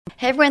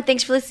Hey everyone,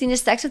 thanks for listening to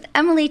Sex with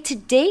Emily.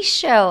 Today's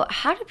show,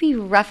 how to be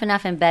rough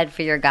enough in bed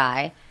for your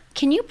guy.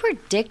 Can you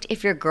predict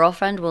if your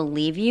girlfriend will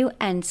leave you?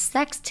 And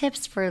sex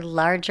tips for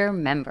larger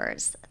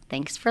members.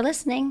 Thanks for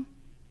listening.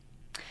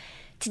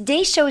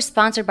 Today's show is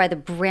sponsored by the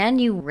brand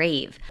new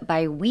Rave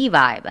by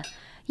WeVibe.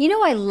 You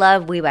know I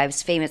love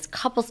WeVibe's famous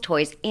couples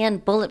toys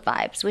and bullet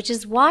vibes, which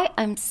is why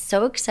I'm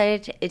so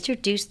excited to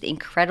introduce the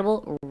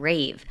incredible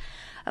Rave.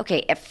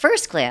 Okay, at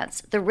first glance,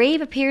 the Rave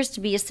appears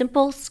to be a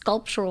simple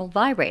sculptural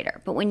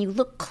vibrator, but when you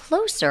look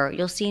closer,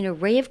 you'll see an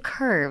array of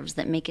curves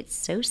that make it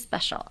so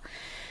special.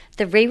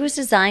 The Rave was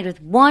designed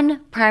with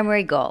one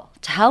primary goal,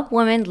 to help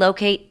women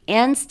locate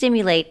and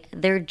stimulate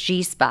their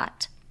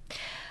G-spot.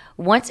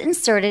 Once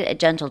inserted, a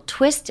gentle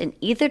twist in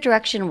either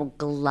direction will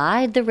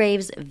glide the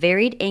Rave's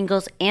varied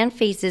angles and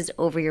faces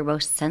over your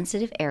most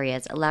sensitive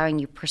areas, allowing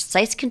you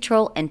precise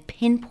control and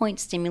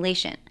pinpoint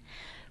stimulation.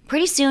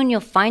 Pretty soon,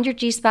 you'll find your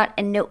G-spot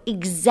and know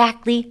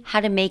exactly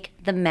how to make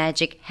the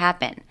magic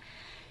happen.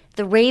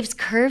 The Rave's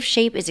curved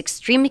shape is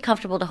extremely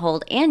comfortable to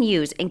hold and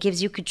use and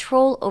gives you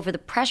control over the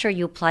pressure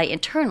you apply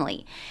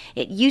internally.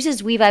 It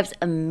uses WeVibe's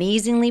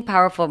amazingly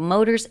powerful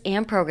motors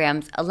and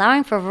programs,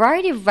 allowing for a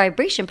variety of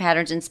vibration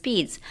patterns and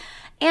speeds.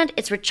 And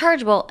it's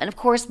rechargeable and, of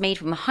course, made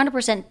from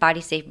 100%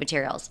 body-safe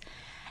materials.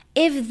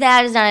 If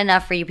that is not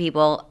enough for you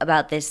people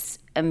about this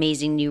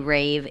amazing new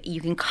Rave, you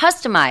can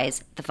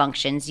customize the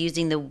functions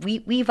using the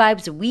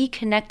WeVibe's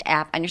WeConnect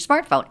app on your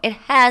smartphone. It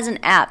has an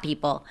app,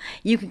 people.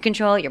 You can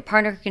control it, your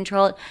partner can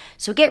control it.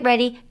 So get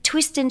ready,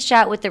 twist and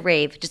shout with the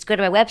Rave. Just go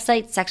to my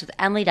website,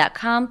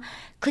 sexwithemily.com,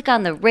 click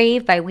on the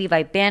Rave by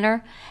WeVibe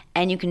banner,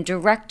 and you can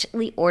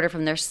directly order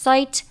from their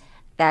site.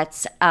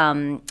 That's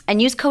and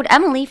use code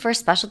Emily for a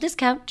special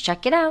discount.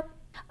 Check it out.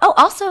 Oh,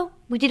 also,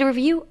 we did a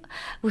review.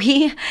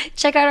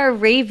 Check out our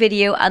Rave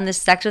video on the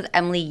Sex with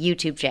Emily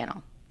YouTube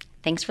channel.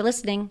 Thanks for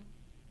listening.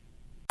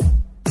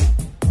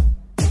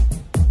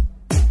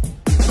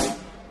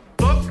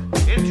 Look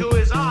into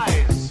his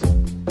eyes.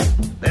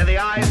 They're the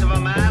eyes of a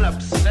man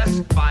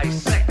obsessed by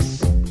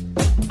sex.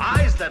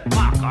 Eyes that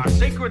mock our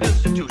sacred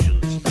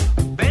institutions.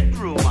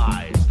 Bedroom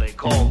eyes, they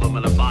call them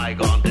in a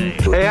bygone day.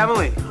 Hey,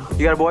 Emily,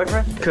 you got a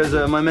boyfriend? Because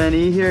my man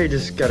E here, he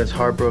just got his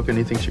heart broken.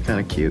 He thinks you're kind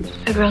of cute.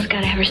 A girl's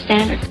gotta have her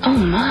standards. Oh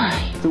my.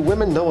 Do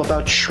women know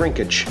about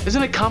shrinkage?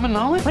 Isn't it common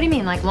knowledge? What do you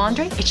mean, like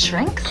laundry? It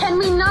shrinks? Can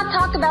we not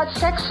talk about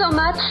sex so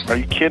much? Are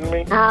you kidding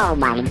me? Oh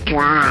my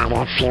God,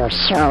 it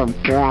feels so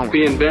good.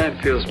 Being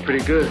bad feels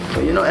pretty good.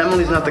 But you know,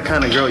 Emily's not the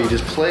kind of girl you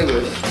just play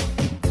with.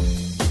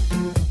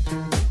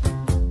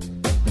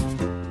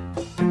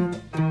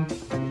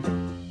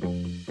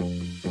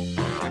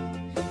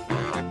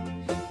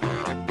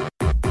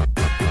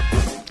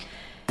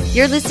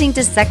 You're listening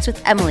to Sex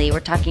with Emily. We're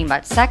talking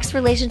about sex,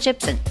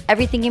 relationships, and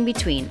everything in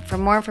between. For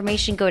more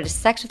information, go to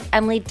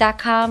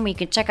sexwithemily.com where you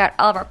can check out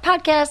all of our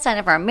podcasts, sign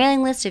up for our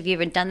mailing list. If you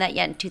haven't done that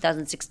yet in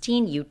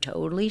 2016, you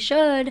totally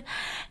should.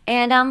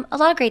 And a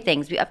lot of great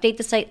things. We update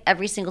the site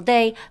every single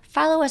day.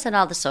 Follow us on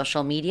all the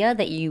social media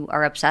that you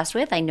are obsessed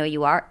with. I know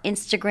you are.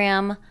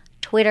 Instagram,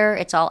 Twitter,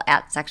 it's all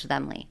at Sex with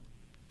Emily.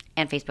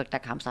 And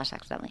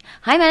Facebook.com/SexWithEmily.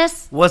 Hi,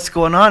 Menace. What's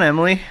going on,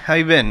 Emily? How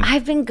you been?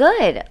 I've been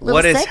good.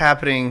 What is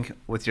happening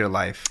with your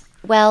life?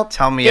 Well,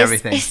 tell me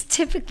everything.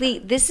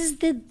 This is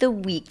the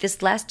week,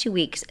 this last 2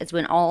 weeks is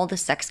when all the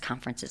sex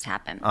conferences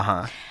happen.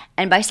 Uh-huh.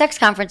 And by sex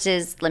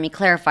conferences, let me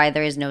clarify,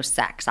 there is no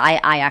sex. I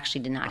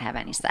actually did not have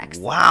any sex.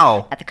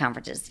 Wow. At the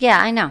conferences. Yeah,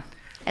 I know.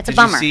 It's a Did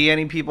bummer. you see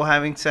any people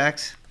having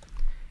sex?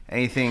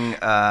 Anything,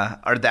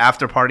 or the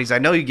after parties? I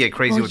know you get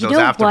crazy with those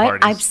after parties.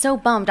 I'm so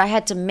bummed. I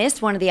had to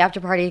miss one of the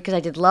after parties because I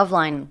did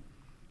Loveline.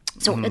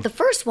 So the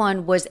first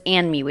one was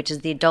ANME, which is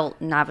the Adult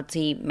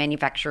Novelty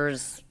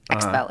Manufacturers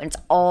Expo. And it's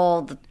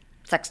all the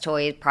sex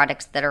toy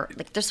products that are,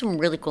 like, there's some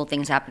really cool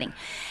things happening.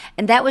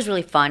 And that was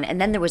really fun. And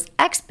then there was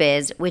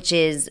XBiz, which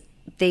is,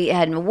 they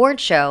had an award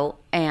show,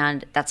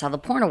 and that's all the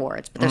porn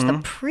awards. But there's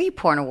the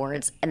pre-porn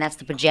awards, and that's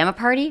the pajama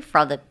party for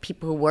all the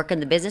people who work in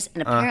the business.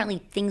 And apparently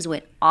things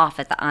went off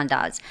at the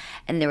Andaz.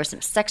 And there were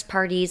some sex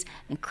parties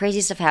and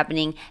crazy stuff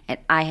happening, and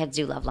I had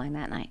to do Loveline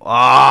that night.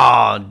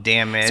 Oh,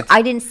 damn it. So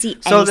I didn't see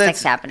any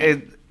sex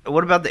happening.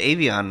 What about the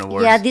Avion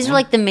Awards? Yeah, these are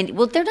like the mini.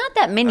 Well, they're not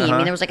that many. I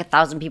mean, there was like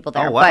 1,000 people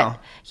there. Oh, wow. But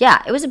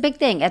yeah, it was a big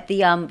thing at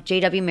the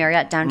JW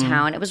Marriott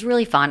downtown. It was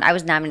really fun. I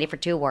was nominated for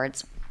 2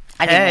 awards.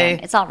 I didn't win.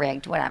 It's all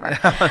rigged, whatever.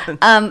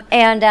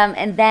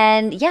 And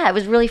then, yeah, it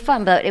was really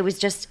fun. But it was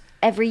just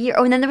every year.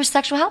 Oh, and then there was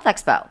Sexual Health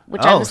Expo,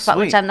 which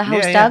which I'm the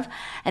host of.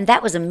 And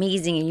that was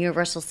amazing in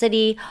Universal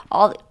City,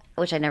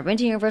 which I've never been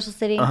to Universal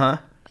City.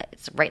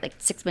 It's right like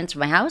 6 minutes from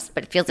my house,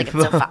 but it feels like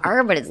it's so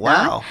far, but it's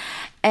not.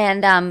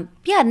 And and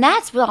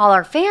that's where all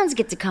our fans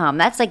get to come.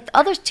 That's like the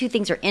other 2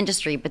 things are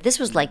industry, but this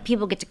was like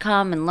people get to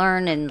come and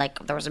learn, and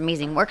like there was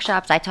amazing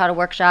workshops. I taught a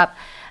workshop.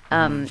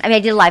 I mean, I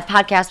did a live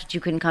podcast, which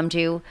you couldn't come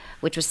to,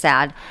 which was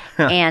sad.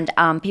 And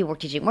people were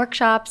teaching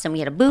workshops, and we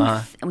had a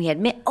booth, and we had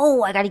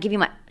I got to give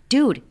you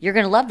dude, you're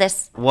gonna love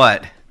this.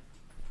 What?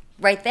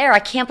 Right there. I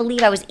can't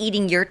believe I was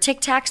eating your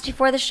Tic Tacs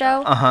before the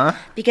show.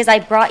 Because I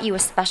brought you a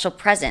special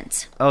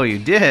present. Oh, you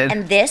did?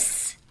 And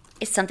this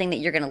is something that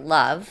you're going to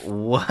love.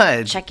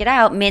 What? Check it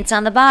out. Mints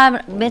on the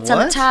bottom, mints on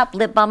the What? top,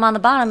 lip balm on the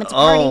bottom. It's a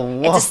party.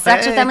 Oh, It's a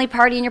Sex with what? Emily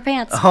party in your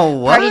pants. Oh,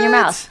 what? Party in your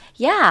mouth.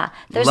 Yeah.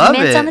 There's Love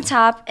mints on it. the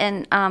top,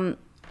 and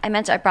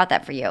I brought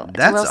that for you. It's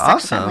That's a little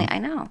Sex with awesome. Emily. I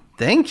know.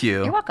 Thank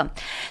you. You're welcome.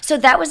 So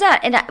that was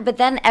that. But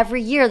then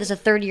every year, there's a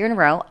third year in a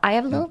row, I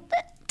have a little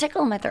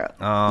tickle in my throat.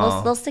 Oh.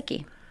 Little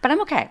sticky. But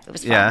I'm okay. It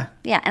was fun. Yeah.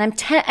 Yeah.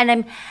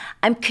 And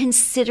I'm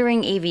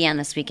considering AVN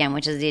this weekend,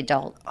 which is the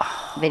adult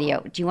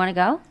video. Do you want to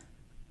go?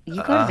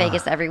 You go to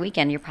Vegas every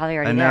weekend. You're probably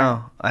already I there.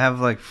 know. I have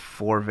like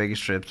 4 Vegas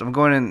trips. I'm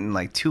going in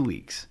like 2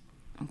 weeks.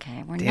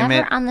 Okay. We're Damn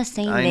never it. on the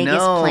same I Vegas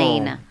know.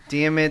 plane.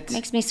 Damn it.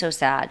 Makes me so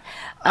sad.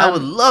 I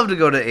would love to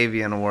go to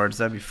AVN Awards.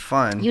 That'd be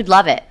fun. You'd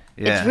love it.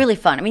 Yeah. It's really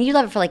fun. I mean, you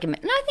love it for like a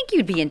minute. No, I think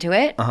you'd be into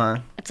it. Uh-huh.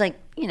 It's like,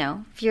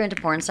 if you're into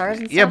porn stars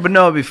and stuff. Yeah, but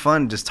no, it'd be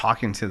fun just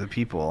talking to the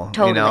people.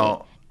 Totally.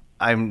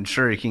 I'm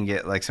sure you can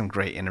get like some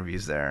great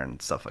interviews there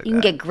and stuff like You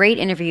that. can get great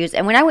interviews.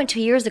 And when I went 2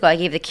 years ago, I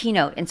gave the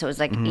keynote. And so it was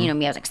like, me, I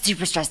was like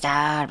super stressed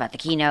out about the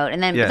keynote.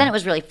 And then, Yeah. but then it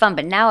was really fun.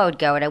 But now I would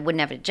go and I wouldn't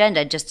have an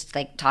agenda, just to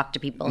like talk to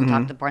people and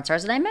talk to porn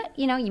stars. And I met,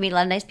 you meet a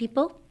lot of nice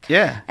people.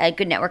 Yeah. I had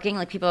good networking.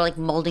 Like people are like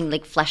molding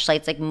like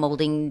fleshlights, like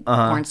molding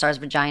porn stars'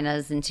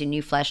 vaginas into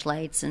new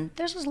fleshlights. And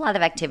there's just a lot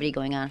of activity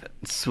going on.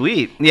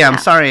 Sweet. Yeah, I'm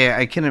sorry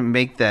I couldn't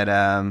make that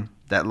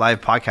that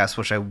live podcast,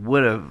 which I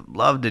would have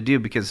loved to do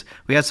because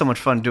we had so much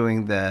fun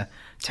doing the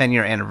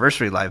 10-year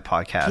anniversary live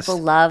podcast. People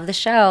love the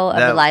show of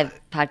the live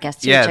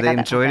podcast too. Yeah, Check they out that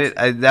enjoyed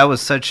podcast. it. That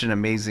was such an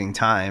amazing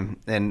time,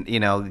 and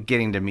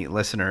getting to meet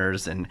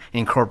listeners and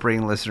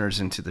incorporating listeners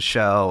into the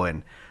show,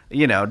 and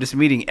just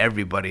meeting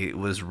everybody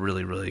was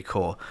really, really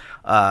cool.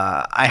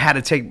 I had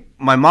to take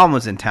my mom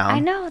was in town. I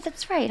know,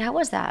 that's right. How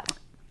was that?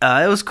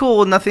 It was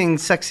cool. Nothing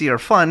sexy or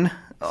fun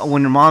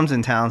when your mom's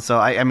in town. So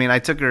I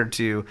took her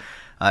to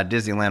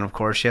Disneyland. Of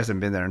course, she hasn't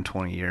been there in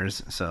 20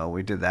 years, so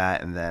we did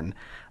that, and then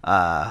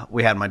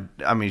we had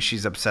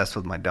she's obsessed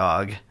with my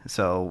dog,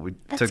 so we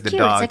took the cute.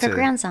 dog It's like to a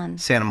grandson.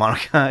 Santa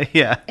Monica.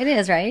 Yeah, It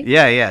is, right?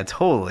 yeah,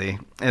 totally.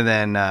 And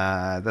then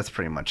that's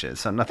pretty much it.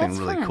 So nothing That's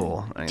really fun.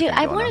 cool. or Dude, anything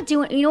I going want on.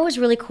 to do. You know what was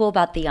really cool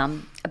about the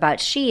about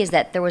She is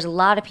that there was a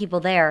lot of people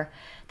there.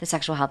 The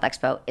Sexual Health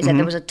Expo is that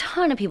there was a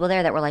ton of people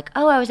there that were like,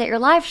 "Oh, I was at your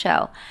live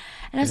show,"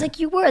 and I was like,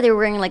 "You were." They were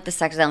wearing like the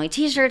Sex with Emily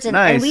T-shirts, and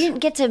Nice. we didn't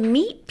get to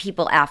meet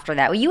people after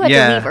that. Well, you had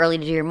Yeah. to leave early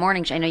to do your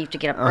morning show. I know you have to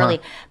get up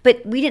early,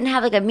 but we didn't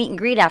have like a meet and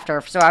greet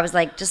after. So I was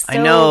like, just I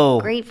so know.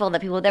 grateful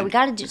that people that we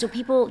got to do. So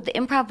people, the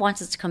Improv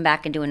wants us to come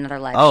back and do another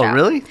live Oh, show.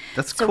 really?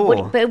 That's So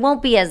cool. but it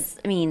won't be as.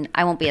 I mean,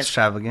 I won't be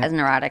Extravagant. as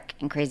neurotic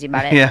and crazy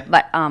about it. Yeah.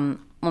 But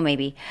well,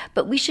 maybe.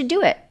 But we should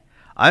do it.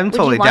 I'm Would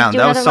totally you want down. to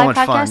do That was another so live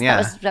much podcast? fun.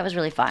 Yeah. That was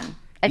really fun.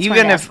 I just wanted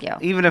Even to if ask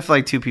you. even if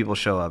like 2 people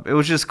show up, it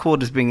was just cool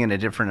just being in a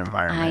different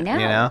environment. I know.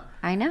 You know?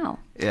 I know.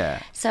 Yeah.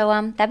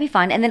 So that'd be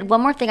fun. And then one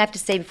more thing I have to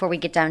say before we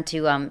get down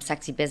to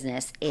sexy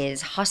business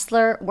is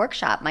Hustler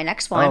Workshop. My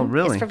next one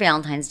really? is for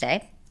Valentine's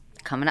Day,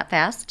 coming up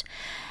fast.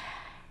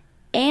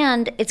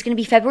 And it's going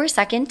to be February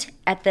 2nd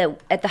at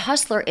the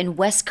Hustler in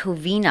West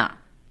Covina.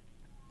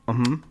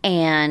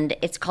 And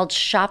it's called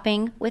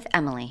Shopping with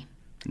Emily.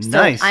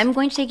 Nice. So I'm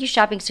going to take you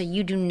shopping so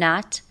you do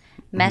not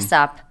mess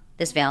up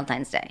this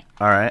Valentine's Day.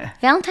 All right.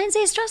 Valentine's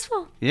Day is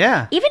stressful.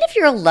 Yeah. Even if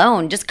you're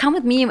alone, just come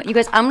with me. You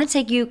guys, I'm going to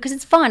take you because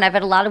it's fun. I've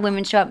had a lot of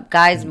women show up,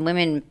 guys,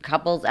 women,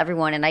 couples,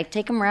 everyone, and I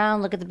take them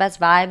around, look at the best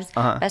vibes,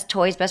 best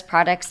toys, best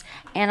products,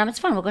 and it's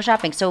fun. We'll go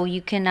shopping. So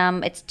you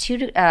can, it's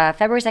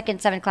February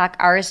 2nd, 7 o'clock,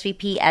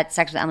 RSVP at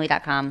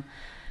sexwithemily.com.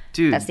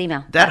 Dude, That's the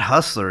email. that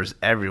Hustler is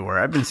everywhere.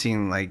 I've been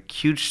seeing like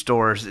huge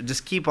stores that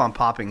just keep on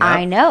popping up.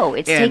 I know.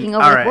 It's And, taking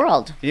over all the right,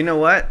 world. You know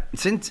what?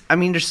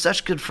 You're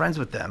such good friends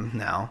with them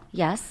now.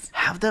 Yes.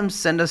 Have them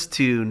send us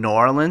to New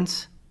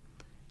Orleans.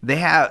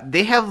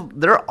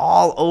 They're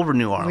all over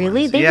New Orleans.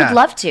 Really? They Yeah. would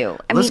love to.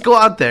 Let's go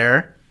out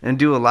there and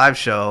do a live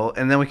show,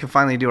 and then we can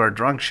finally do our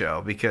drunk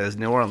show because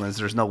New Orleans,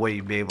 there's no way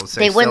you'd be able to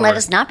say They wouldn't let sober.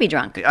 us not be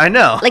drunk. I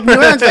know. Like New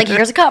Orleans, like,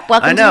 here's a cup.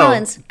 Welcome I to New know,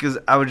 Orleans. because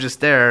I was just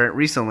there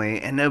recently,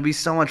 and it'll be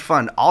so much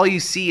fun. All you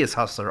see is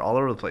Hustler all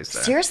over the place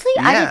there. Seriously?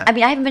 Yeah. I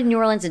haven't been to New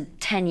Orleans in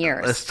 10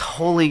 years. Let's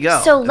totally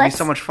go. So It'll be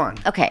so much fun.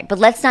 Okay, but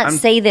let's not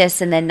say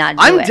this and then not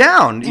do I'm it.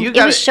 down. You It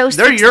got was show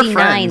They're your 69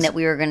 friends. that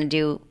we were going to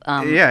do.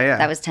 Yeah.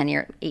 That was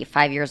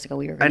 5 years ago.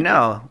 We were going to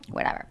know. do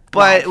whatever.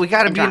 But Live we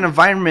got to and be in an drunk.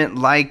 environment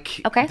like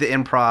Okay. the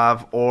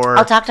Improv or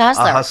I'll talk to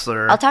Hustler. a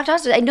Hustler. I'll talk to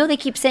Hustler. I know they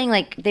keep saying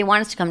like they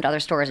want us to come to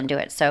other stores and do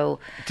it. So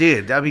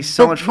Dude, that'd be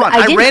so But much fun. I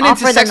I didn't ran offer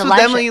into them Sex the with live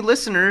Emily show.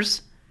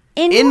 listeners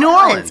in New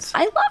Orleans.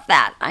 I love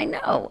that. I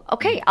know.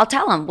 Okay, I'll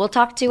tell them. We'll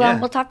talk to Yeah.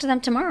 them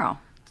tomorrow.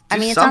 I Do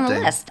mean, it's on the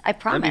something. list. I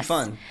promise.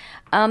 That'd be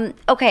fun.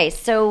 Okay,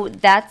 so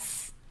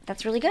that's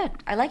really good.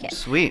 I like it.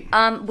 Sweet.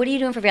 What are you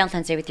doing for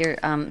Valentine's Day with your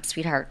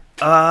sweetheart?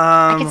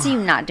 I can see you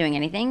not doing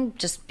anything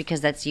just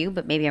because that's you,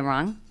 but maybe I'm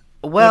wrong.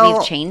 Well, maybe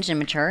you've changed and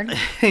matured.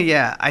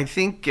 yeah, I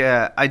think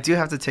I do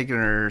have to take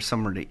her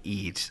somewhere to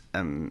eat.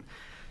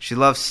 She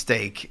loves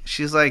steak.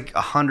 She's like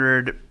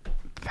 100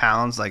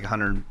 pounds, like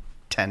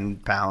 110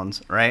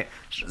 pounds, right?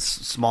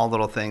 Small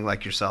little thing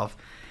like yourself.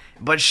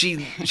 but she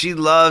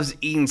loves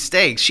eating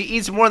steak. She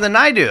eats more than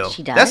I do.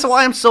 She does? That's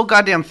why I'm so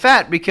goddamn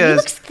fat He because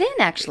looks thin,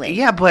 actually.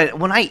 yeah, but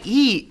when I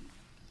eat,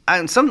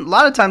 a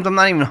lot of times I'm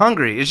not even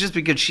hungry. It's just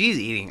because she's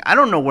eating. I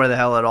don't know where the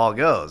hell it all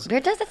goes. Where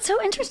does that's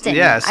so interesting?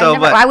 Yeah, so,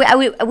 I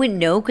wouldn't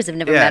know because I've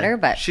never met her,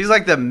 but she's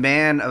like the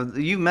man of.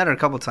 You've met her a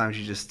couple times.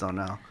 You just don't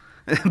know.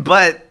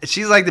 But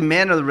she's like the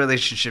man of the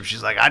relationship.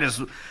 She's like, I just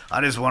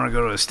want to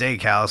go to a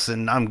steakhouse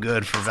and I'm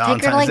good for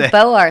Valentine's take her to Day. like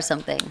boa or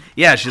something.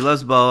 Yeah, she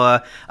loves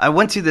boa. I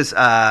went to this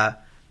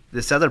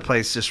other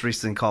place just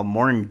recently called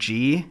Morton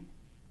G.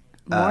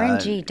 Morton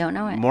G, don't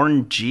know it.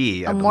 Morton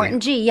G. I Morton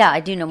believe. G, yeah, I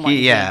do know Morton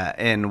G. Yeah,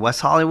 in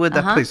West Hollywood.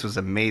 That place was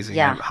amazing.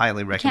 Yeah. I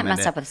highly recommend it. Can't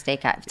mess up with a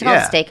steakhouse. It's called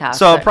a steakhouse.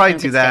 So I'll but probably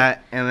it's do gonna be that.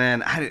 steak. And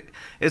then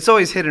it's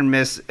always hit and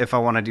miss if I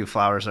want to do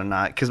flowers or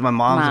not. Because my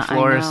mom's a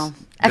florist. I know.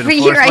 been a Every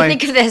year florist I my-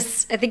 think of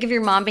this. I think of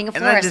your mom being a and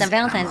I florist just- on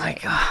Valentine's I'm Day.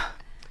 like, "Ah,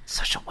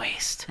 such a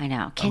waste. I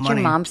know. Can't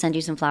money." your mom send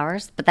you some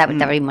flowers? But that would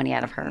be money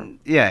out of her.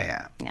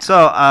 Yeah. Yeah.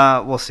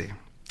 So we'll see.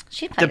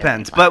 She'd probably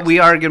Depends. do flowers. But we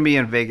are going to be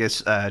in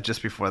Vegas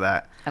just before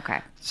that. Okay.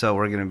 So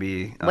we're going to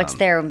be. What's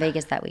there in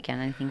Vegas that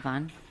weekend? Anything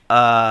fun?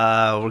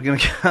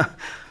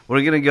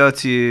 We're gonna go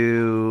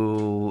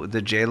to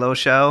the J-Lo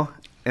show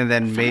and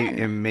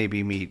then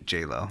maybe meet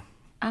J-Lo.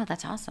 Oh,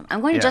 that's awesome.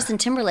 I'm going to Yeah. Justin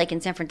Timberlake in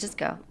San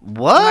Francisco.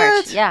 What?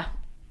 March. Yeah.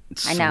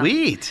 I know.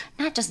 Sweet.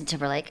 Not Justin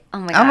Timberlake. Oh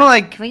my god. I'm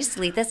like- can we just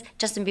delete this?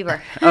 Justin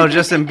Bieber. Oh,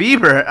 Justin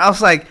Bieber. I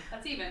was like,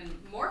 That's even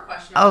more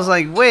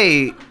questionable.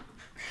 wait.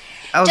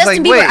 I was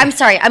Justin like, Bieber. wait. I'm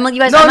sorry. I'm you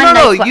guys. No, I'm on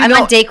no, NyQuil. you I'm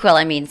know- on Dayquil.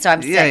 I mean, so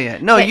I'm sick. Yeah.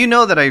 No, But- you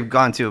know that I've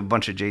gone to a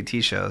bunch of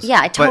JT shows.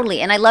 Yeah, but- totally.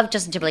 And I love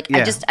Justin Timberlake.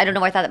 Yeah. I don't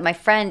know why I thought that my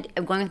friend.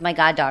 I'm going with my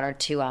goddaughter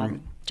to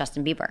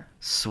Justin Bieber.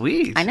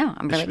 Sweet. I know.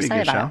 I'm This really should be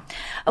a excited good about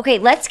it. Okay,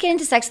 let's get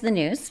into sex in the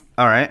news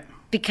All right.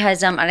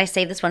 because and I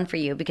saved this one for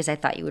you because I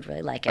thought you would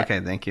really like it. Okay.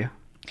 Thank you.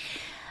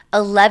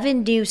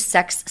 11 new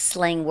sex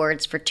slang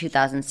words for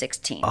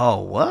 2016. Oh,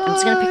 what? I'm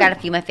just going to pick out a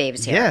few of my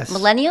faves here. Yes.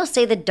 Millennials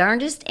say the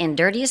darndest and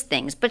dirtiest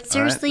things, but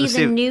seriously, let's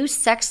the see. new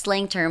sex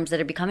slang terms that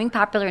are becoming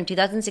popular in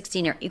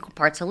 2016 are equal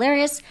parts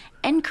hilarious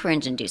and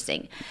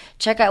cringe-inducing.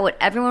 Check out what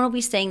everyone will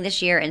be saying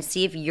this year and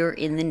see if you're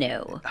in the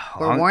know.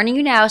 We're warning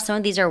you now, some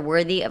of these are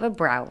worthy of a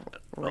brow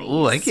raise.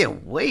 Oh, I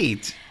can't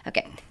wait.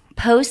 Okay.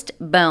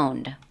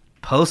 Postponed.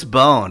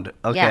 Postponed.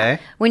 Okay. Yeah.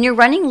 When you're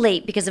running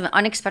late because of an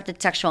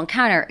unexpected sexual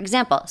encounter,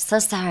 example, so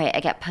sorry,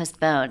 I got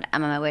postponed.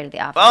 I'm on my way to the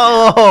office.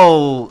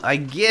 Oh, I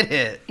get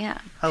it. Yeah.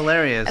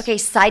 Hilarious. Okay,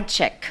 side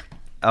chick.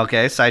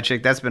 Okay, side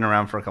chick. That's been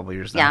around for a couple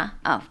years now. Yeah.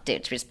 Oh,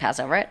 dude, should we just pass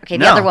over it? Okay, the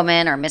No. Mm-hmm. other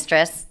woman or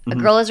mistress. A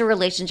girl is in a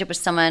relationship with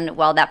someone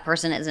while that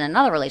person is in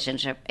another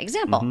relationship.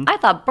 Example, Mm-hmm. I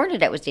thought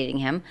Bernadette was dating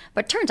him,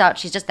 but turns out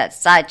she's just that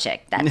side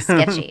chick. That's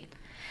sketchy.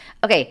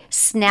 Okay,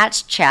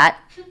 snatch chat.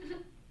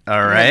 All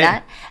Heard right.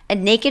 that? A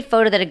naked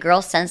photo that a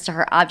girl sends to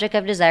her object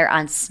of desire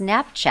on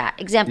Snapchat.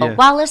 Example, Yeah.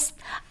 Wallace,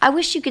 I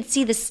wish you could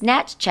see the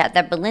snatch chat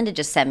that Belinda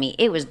just sent me.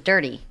 It was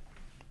dirty.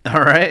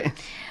 All right.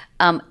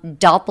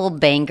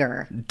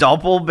 DoppleBanger.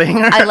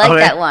 Doppelbanger. I like Okay.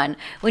 that one.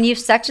 When you've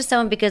sex with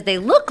someone because they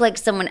look like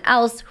someone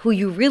else who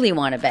you really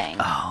want to bang.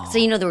 So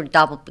you know the word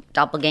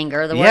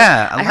doppelganger. The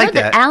Yeah, word. I like heard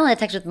that that. Alan had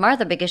text with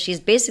Martha because she's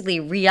basically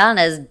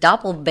Rihanna's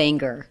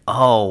doppelbanger.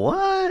 Oh,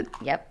 what?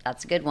 Yep,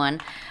 that's a good one.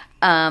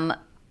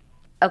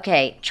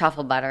 Okay,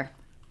 truffle butter.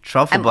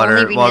 Truffle I'm only butter.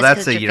 reading Well, this 'cause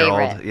that's a it's your year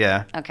old. favorite.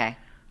 Yeah. Okay.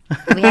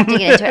 We have to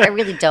get into it. I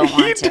really don't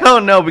want You to.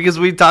 don't know because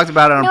we talked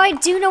about it on, No, I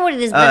do know what it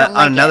is, but I don't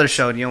like on another it.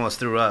 show and you almost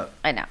threw up.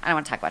 I know. I don't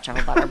want to talk about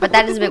truffle butter, but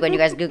that is a big one. You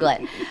guys Google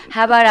it.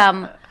 How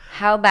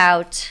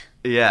about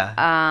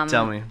Yeah.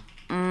 Tell me.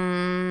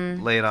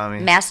 Lay it on me.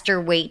 master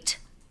weight?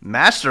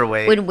 Master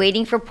weight. When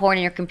waiting for porn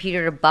in your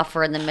computer to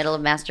buffer in the middle of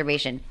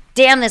masturbation.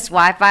 Damn this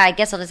Wi-Fi. I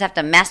guess I'll just have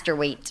to master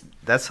weight.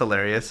 That's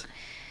hilarious.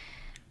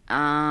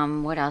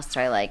 What else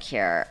do I like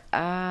here?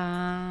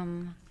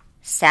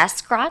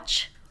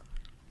 Sasquatch.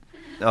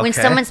 Okay. When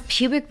someone's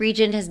pubic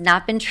region has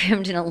not been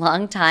trimmed in a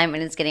long time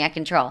and it's getting out of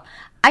control.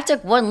 I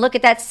took one look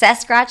at that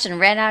Sasquatch and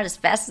ran out as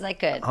fast as I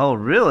could. Oh,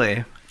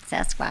 really?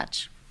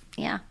 Sasquatch.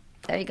 Yeah.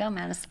 There you go,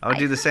 Mattis. I would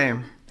do the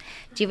same.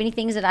 Do you have any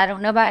things that I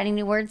don't know about? Any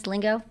new words,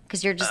 lingo?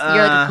 Because you're like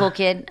a cool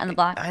kid on the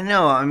block. I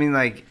know. I mean,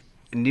 like,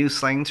 new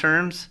slang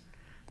terms.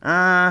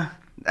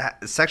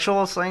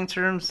 Sexual slang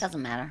terms.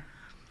 Doesn't matter.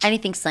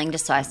 Anything slang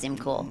just so I seem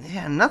cool.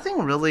 Yeah,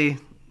 nothing really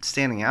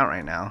standing out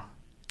right now.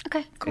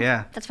 Okay, cool.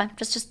 Yeah. That's fine.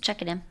 Just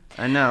check it in.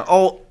 I know.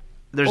 Oh,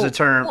 there's a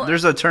term.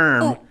 There's a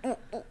term.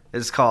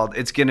 It's called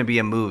 "it's gonna be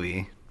a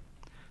movie."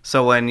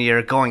 So when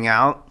you're going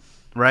out,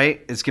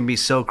 right? It's gonna be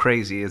so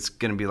crazy. It's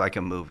gonna be like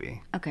a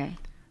movie. Okay.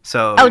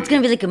 So. Oh, it's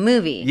going to be like a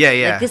movie. Yeah,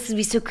 yeah. Like this would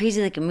be so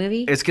crazy like a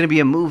movie? It's gonna be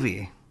a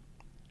movie.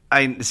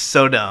 It's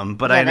so dumb,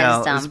 but Yeah, I that know.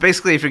 is dumb. It's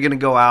basically if you're gonna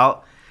go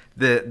out,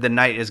 the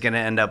night is gonna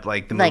end up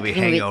like the Like movie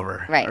the movie-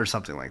 Hangover, right. or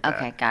something like that.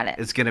 Okay, got it.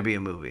 It's gonna be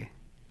a movie.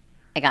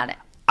 I got it.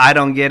 I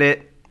don't get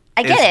it.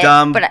 I get it's it.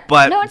 dumb, but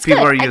no, it's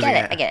people good. are using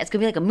I get it. It's going to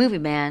be like a movie,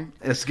 man.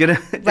 It's gonna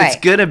Right. it's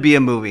gonna be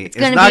a movie. It's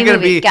gonna not be a gonna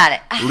movie. be. Got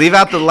it. Leave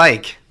out the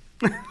like.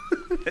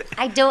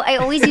 I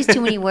always use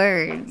too many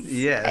words.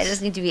 Yes. I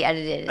just need to be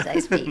edited as I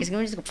speak. It's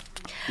gonna just go.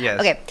 Yes.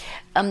 Okay.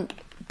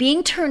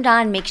 Being turned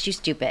on makes you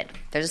stupid.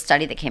 There's a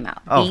study that came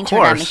out. Oh, Being of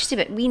turned on course. makes you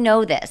stupid. We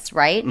know this,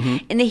 right?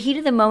 In the heat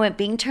of the moment,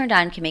 being turned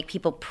on can make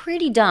people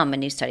pretty dumb, a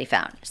new study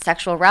found.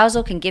 Sexual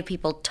arousal can give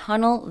people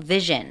tunnel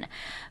vision,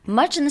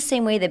 much in the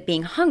same way that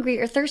being hungry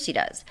or thirsty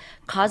does,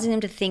 causing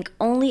them to think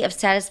only of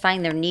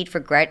satisfying their need for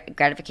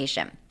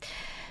gratification.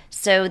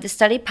 So the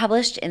study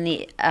published in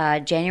the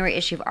January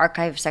issue of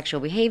Archive of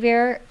Sexual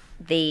Behavior,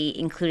 they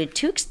included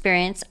 2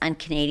 experiments on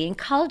Canadian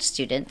college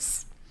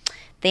students.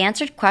 They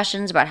answered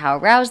questions about how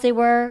aroused they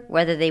were,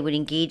 whether they would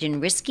engage in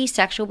risky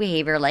sexual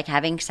behavior like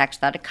having sex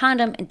without a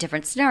condom in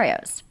different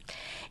scenarios.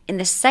 In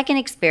the second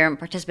experiment,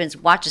 participants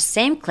watched the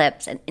same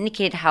clips and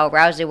indicated how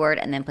aroused they were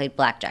and then played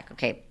blackjack.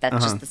 Okay,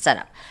 that's just the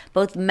setup.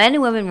 Both men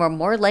and women were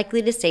more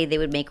likely to say they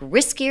would make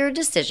riskier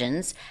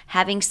decisions,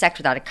 having sex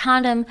without a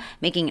condom,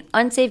 making an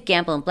unsafe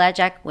gamble in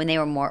blackjack when they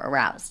were more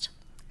aroused.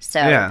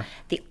 So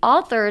the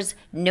authors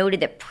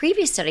noted that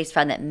previous studies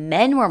found that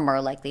men were more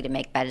likely to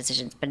make bad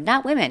decisions, but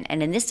not women.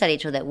 And in this study,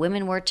 it showed that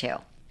women were too.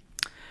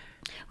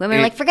 Women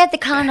are like, forget the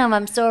condom.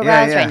 I'm so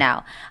aroused right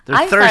now.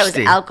 I thought it was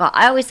alcohol.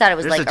 I always thought it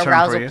was There's like a term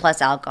arousal for you.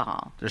 plus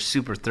alcohol. They're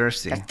super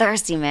thirsty. They're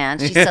thirsty, man.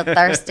 She's so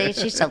thirsty.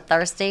 She's so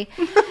thirsty.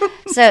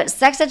 So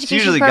sex education It's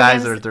usually programs,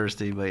 guys that are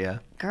thirsty, but yeah.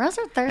 girls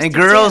are thirsty And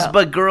girls, too.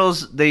 but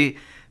girls, they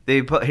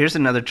put, here's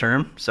another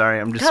term. Sorry,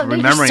 I'm just God, they're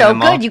remembering so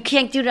them all. good. You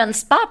can't do it on the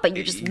spot, but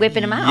you're just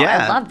whipping them out.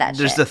 I love that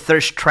There's shit. the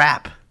thirst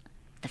trap.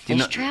 The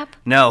fish trap?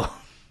 No.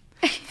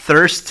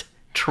 Thirst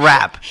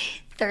trap.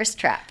 Thirst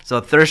trap. So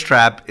a thirst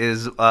trap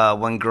is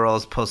when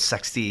girls post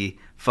sexy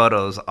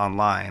photos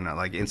online, or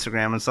like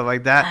Instagram and stuff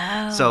like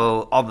that. Oh.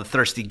 So all the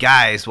thirsty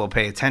guys will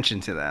pay attention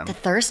to them. The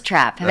thirst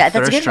trap. The That's a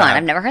thirst good trap. one.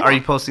 I've never heard Are that.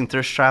 you posting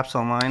thirst traps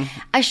online?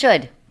 I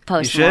should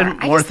post You should? more.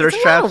 More thirst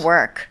it's a lot traps? of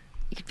work.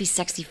 It could be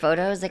sexy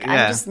photos. Like, Yeah.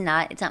 I'm just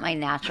not, it's not my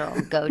natural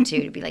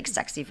go-to to be like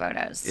sexy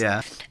photos.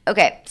 Yeah.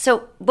 Okay,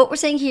 so what we're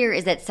saying here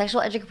is that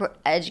sexual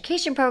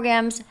education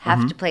programs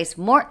have to place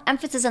more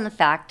emphasis on the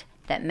fact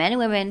that men and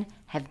women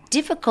have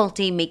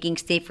difficulty making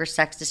safer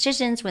sex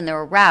decisions when they're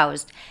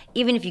aroused,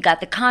 even if you got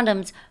the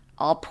condoms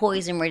all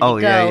poised and ready to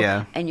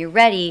go, and you're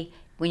ready.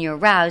 When you're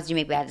aroused, you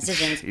make bad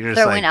decisions. You're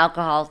just Throw like- in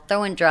alcohol,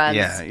 throw in drugs.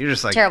 Yeah, you're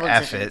just like, terrible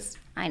F decisions. it.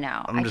 I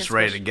know. I'm I just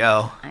ready wish- to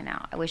go. I know.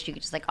 I wish you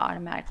could just like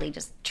automatically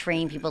just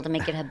train people to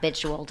make it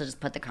habitual to just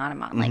put the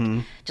condom on.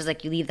 Like, just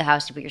like you leave the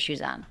house, you put your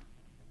shoes on.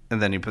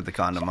 And then you put the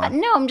condom on.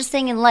 No, I'm just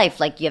saying in life,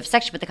 like you have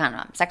sex, you put the condom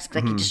on. Sex,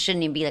 like it just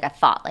shouldn't even be like a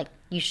thought. Like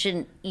you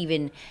shouldn't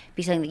even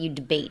be something that you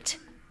debate.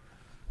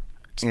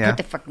 Just put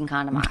the freaking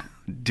condom on.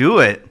 Do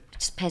it. It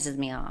just pisses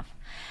me off.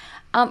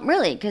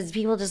 Really, because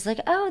people just like,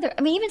 I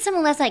mean, even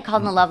someone last night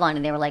called in the Love Line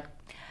and they were like,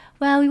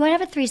 well, we want to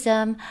have a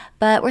threesome,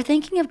 but we're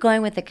thinking of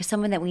going with like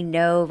someone that we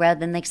know rather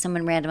than like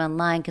someone random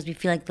online because we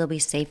feel like they'll be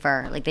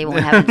safer. Like they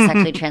won't have a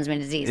sexually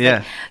transmitted disease.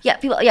 Yeah.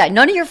 Like,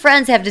 none of your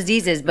friends have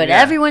diseases, but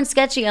everyone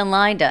sketchy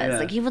online does.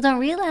 Like people don't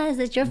realize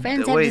that your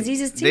friends have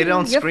diseases too. They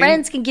don't Your screen-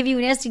 friends can give you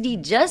an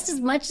STD just as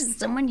much as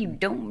someone you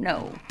don't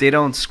know. They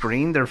don't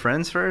screen their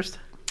friends first?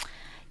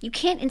 You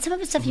can't, in some of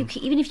the stuff, you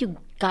can, even if you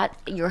got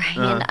your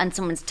hand on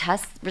someone's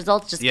test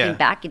results just came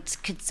back, it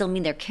could still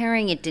mean they're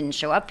carrying. It didn't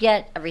show up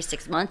yet. Every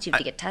 6 months, you have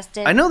to get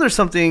tested. I know there's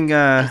something,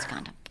 I Use a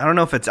condom. don't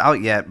know if it's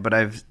out yet, but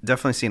I've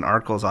definitely seen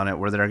articles on it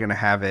where they're going to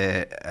have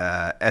a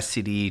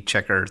STD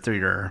checker through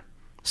your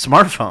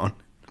smartphone.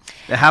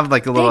 They have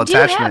like a little They do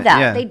have attachment. that.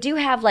 Yeah. They do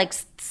have like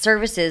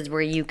services where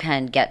you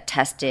can get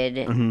tested.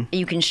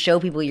 You can show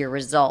people your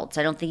results.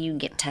 I don't think you can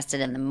get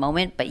tested in the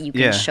moment, but you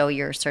can show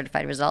your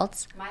certified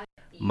results.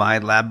 My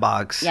Lab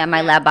Box. Yeah,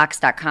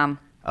 mylabbox.com.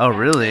 Oh,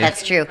 really?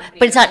 That's true.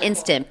 But it's not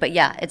instant. But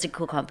yeah, it's a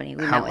cool company.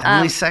 We know it. How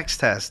many sex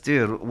tests?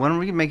 Dude, when are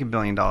we going to make $1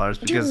 billion?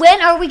 Because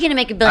When are we going to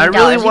make $1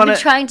 billion? We've been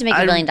trying to make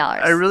 $1 billion.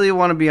 I really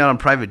want to be on a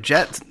private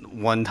jet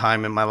one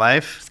time in my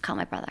life. Just call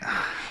my brother.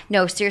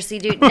 No, seriously,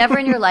 dude. Never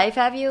in your life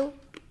have you?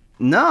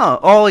 No.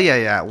 Oh,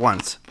 yeah,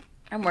 once.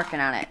 I'm working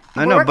on it.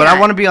 I know, but I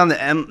want to be on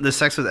the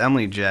Sex with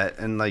Emily jet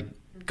and like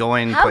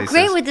going How places.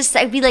 great would this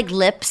be? Like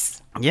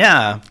lips?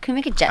 Yeah. Can we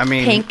make a jet I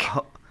mean, pink?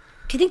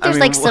 Do you think there's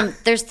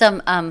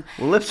what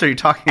lips are you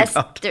talking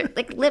about?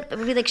 like lip? It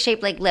would be like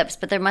shaped like lips,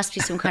 but there must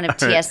be some kind of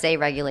TSA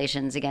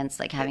regulations against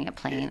like having a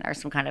plane or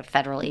some kind of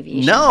federal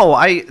aviation. No,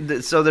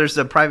 so there's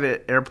a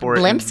private airport.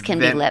 Blimps can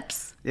be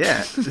lips.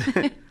 Yeah,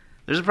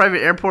 there's a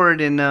private airport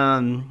in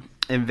Van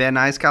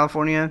Nuys,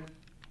 California,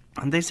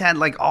 and they've had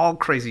like all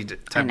crazy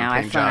type I know. of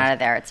I've paint flown jobs. out of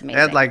there. It's amazing.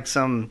 They had like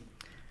some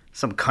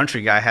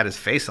country guy had his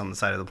face on the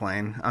side of the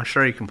plane. I'm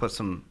sure you can put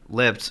some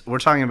lips. We're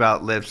talking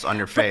about lips on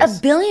your face.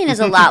 $1 billion is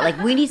a lot. Like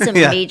we need some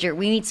Yeah.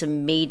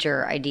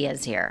 major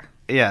ideas here.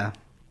 Yeah.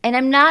 And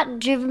I'm not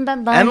driven by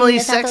money.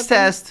 Emily's That's not sex the thing.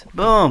 test.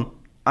 Boom.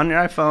 On your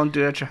iPhone,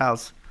 do it at your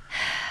house.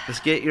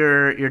 Just get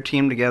your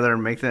team together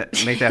and make that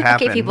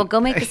happen. Okay, people,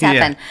 go make this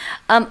happen.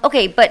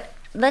 Okay, but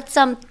let's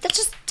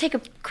just take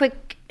a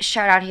quick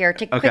shout out here.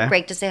 Take a quick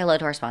break to say hello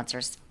to our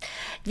sponsors.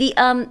 The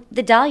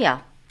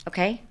dahlia.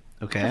 Okay.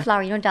 Okay. The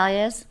flower. You know what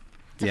dahlia is?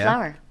 It's a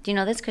flower. Do you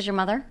know this because your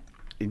mother?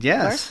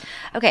 Yes.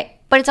 Okay,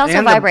 but it's also a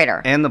And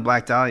vibrator. and the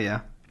Black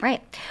Dahlia.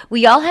 Right.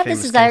 We all have Famous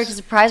this desire case. to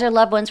surprise our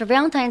loved ones for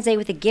Valentine's Day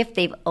with a gift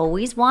they've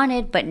always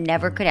wanted but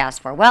never could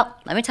ask for. Well,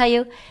 let me tell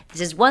you,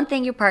 this is one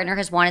thing your partner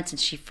has wanted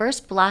since she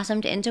first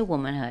blossomed into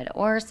womanhood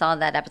or saw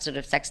that episode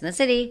of Sex and the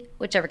City,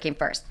 whichever came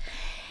first.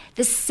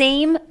 The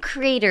same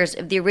creators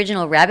of the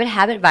original Rabbit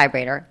Habit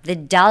vibrator, the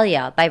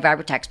Dahlia by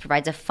Vibratex,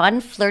 provides a fun,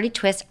 flirty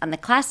twist on the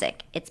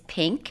classic. It's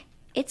pink,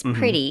 it's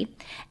pretty,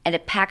 and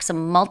it packs a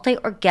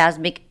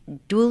multi-orgasmic,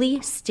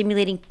 dually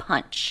stimulating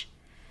punch.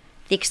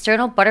 The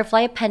external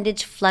butterfly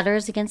appendage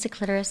flutters against the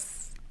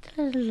clitoris.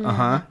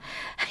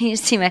 You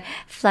see my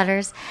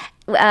flutters.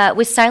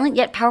 With silent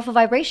yet powerful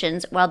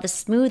vibrations, while the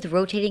smooth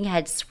rotating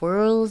head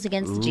swirls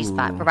against the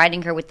G-spot,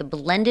 providing her with the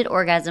blended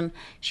orgasm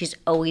she's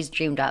always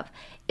dreamed of.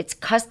 Its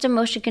custom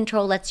motion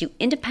control lets you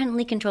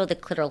independently control the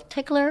clitoral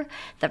tickler,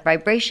 the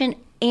vibration,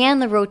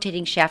 and the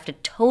rotating shaft to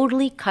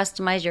totally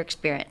customize your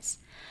experience.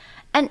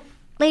 And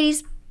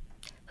ladies,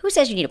 who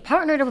says you need a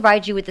partner to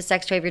provide you with the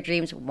sex toy of your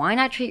dreams? Why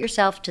not treat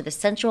yourself to the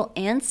sensual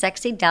and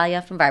sexy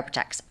Dahlia from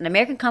Vibratex, an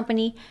American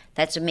company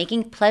that's been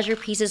making pleasure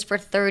pieces for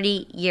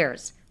 30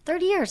 years.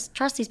 30 years.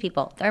 Trust these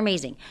people. They're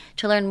amazing.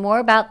 To learn more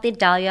about the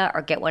Dahlia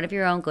or get one of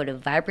your own, go to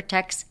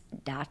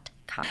Vibratex.com.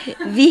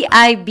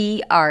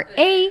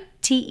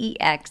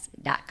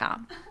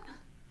 Vibratex.com.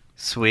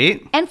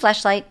 Sweet. And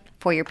Fleshlight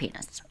for your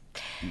penis.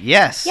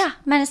 Yes. Yeah,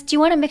 Menace, do you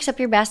want to mix up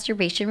your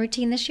masturbation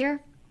routine this year?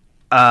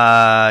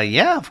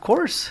 Yeah, of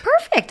course.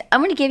 Perfect. I'm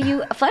going to give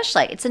you a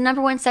Fleshlight. It's the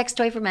number one sex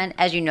toy for men.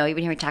 As you know, you've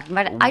been hearing me talking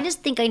about it. I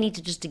just think I need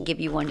to give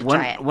you one to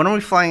try it. When are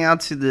we flying out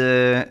to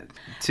the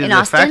In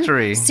Austin?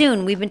 factory?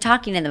 Soon. We've been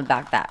talking to them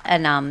about that.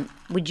 And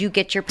would you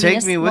get your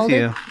penis Take me with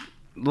molded? you.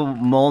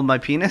 Mold my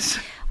penis?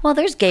 Well,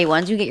 there's gay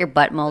ones. You get your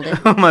butt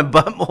molded. My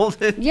butt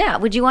molded? Yeah.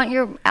 Would you want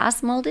your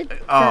ass molded? For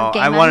Oh, gay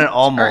I men? want it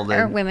all molded.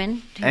 Or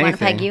women who want to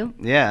peg you?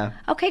 Yeah.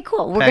 Okay,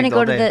 cool. We're going to Pegged go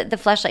all to day. the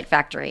Fleshlight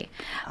Factory.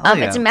 Oh,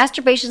 yeah. It's a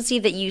masturbation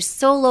sleeve that used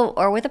solo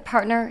or with a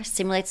partner,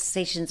 simulates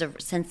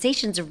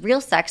sensations of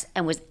real sex,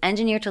 and was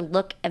engineered to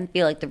look and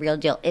feel like the real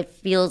deal. It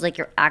feels like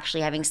you're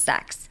actually having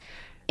sex.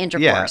 Yeah.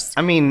 Intercourse.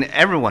 I mean,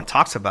 everyone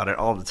talks about it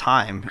all the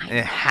time.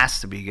 It has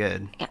to be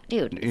good. Yeah,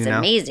 dude, it's You know?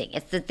 amazing.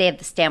 It's that they have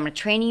the stamina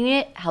training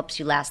unit, helps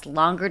you last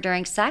longer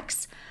during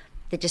sex.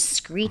 The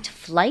discreet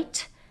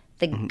flight,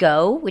 the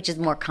go, which is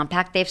more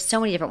compact. They have so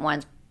many different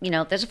ones. You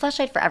know, there's a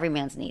Fleshlight for every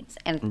man's needs.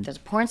 And if there's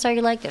a porn star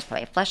you like, there's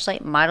probably a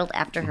Fleshlight modeled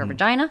after her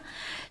vagina.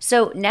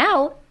 So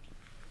now,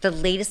 the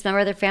latest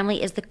member of their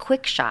family is the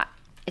Quick Shot.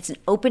 It's an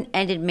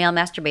open-ended male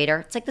masturbator.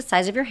 It's like the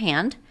size of your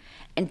hand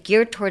and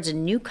geared towards a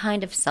new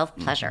kind of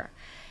self-pleasure.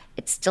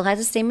 It still has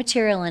the same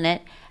material in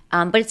it,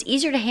 but it's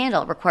easier to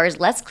handle. It requires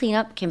less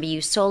cleanup, can be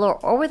used solo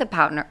or with a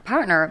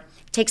partner,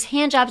 takes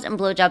hand jobs and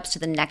blowjobs to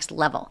the next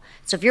level.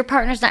 So if your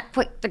partner's not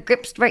quite, the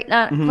grip's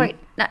not quite.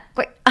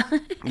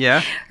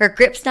 Yeah. Her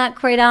grip's not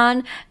quite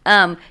on.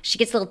 She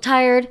gets a little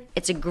tired.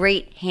 It's a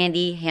great,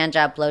 handy hand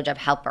job, blowjob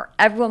helper.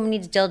 Every woman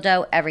needs a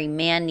dildo. Every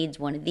man needs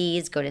one of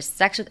these. Go to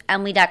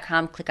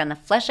sexwithemily.com, click on the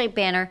Fleshlight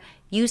banner,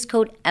 use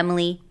code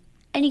Emily,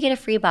 and you get a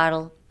free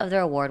bottle of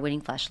their award-winning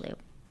Flesh Lube.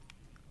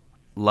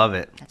 Love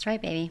it. That's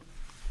right, baby.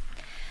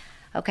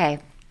 Okay,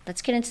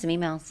 let's get into some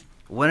emails.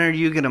 When are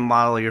you going to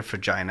model your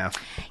vagina?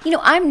 You know,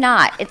 I'm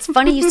not. It's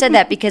funny you said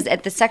that because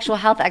at the Sexual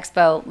Health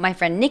Expo, my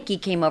friend Nikki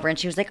came over and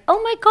she was like, "Oh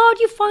my God,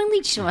 she's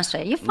from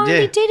Australia. You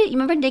finally did it." You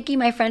remember Nikki,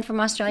 my friend from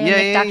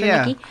Australia, Dr.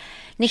 Nikki?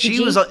 Nikki She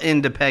G? was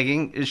into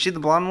pegging. Is she the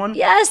blonde one?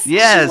 Yes,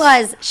 Yes.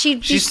 she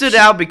was. She stood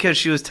out because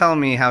she was telling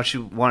me how she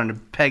wanted to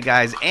peg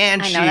guys,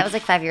 and I know, that was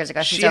like 5 years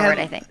ago. She's over it,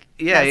 I think.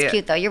 Yeah, That's yeah.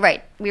 cute, though. You're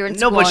right. We were in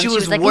No, school but she and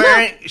was like,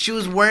 wearing. "Look." She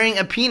was wearing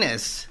a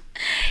penis.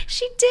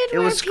 She did It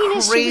wear was a penis. She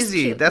was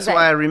crazy. cute. That's Right.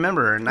 why I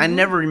remember her. And I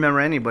never remember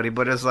anybody,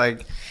 but it's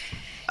like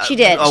She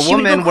did. a She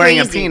would woman go wearing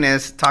a crazy.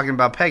 penis talking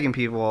about pegging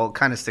people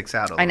kind of sticks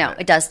out a little I know,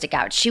 bit. it does stick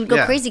out. She would go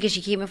Yeah. crazy because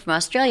she came in from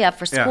Australia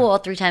for school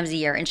 3 times a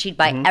year, and she'd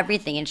buy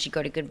everything, and she'd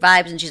go to Good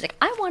Vibes, and she's like,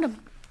 I want to,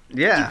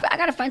 Yeah. I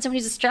got to find somebody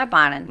who's a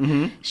strap-on,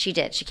 and she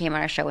did. She came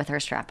on our show with her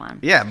strap-on.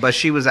 Yeah, but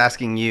she was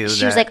asking you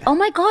She was like, oh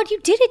my God,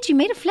 you did it. You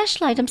made a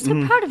fleshlight. I'm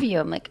so proud of you.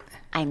 I'm like,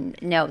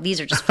 no, these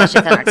are just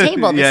fleshlights on our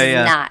table. This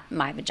is not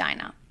my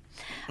vagina,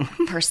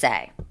 per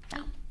se.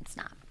 No, it's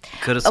not.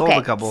 could have sold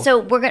a couple. So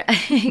we're going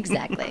to,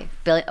 exactly,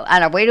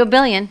 on our way to $1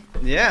 billion.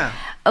 Yeah.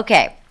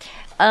 Okay.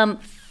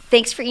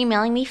 Thanks for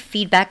emailing me,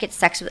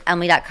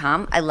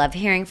 feedback@sexwithemily.com. I love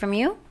hearing from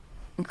you.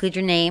 Include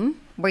your name,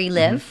 where you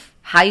live,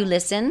 how you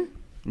listen.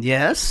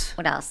 Yes.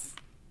 What else?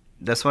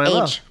 That's what I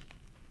love.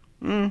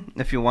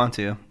 If you want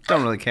to.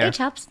 Don't really care. Age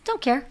helps.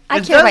 Don't care. I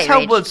It care does about your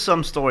help age. with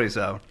some stories,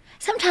 though.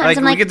 Sometimes like,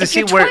 I'm we like, get to if see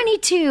you're where-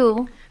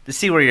 22. To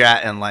see where you're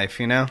at in life,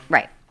 you know?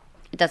 Right.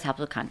 It does help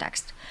with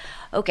context.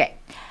 Okay.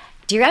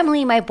 Dear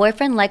Emily, my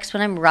boyfriend likes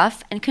when I'm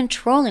rough and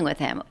controlling with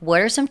him. What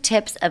are some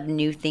tips of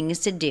new things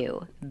to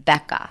do?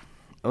 Becca.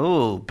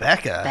 Oh,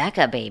 Becca.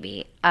 Becca,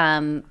 baby.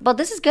 Well,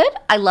 this is good.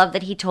 I love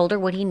that he told her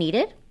what he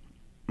needed.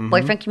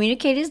 Boyfriend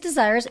communicated his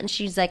desires, and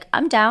she's like,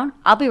 I'm down.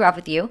 I'll be rough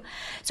with you.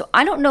 So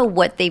I don't know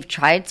what they've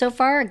tried so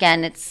far.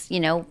 Again, it's,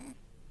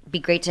 be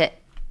great to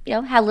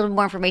have a little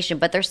more information.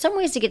 But there's some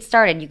ways to get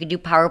started. You could do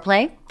power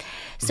play.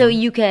 So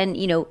you can,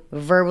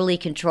 verbally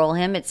control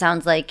him. It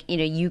sounds like,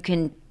 you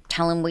can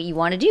tell him what you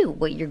want to do,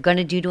 what you're going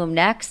to do to him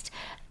next.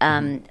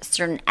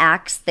 Certain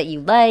acts that you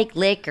like,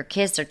 lick or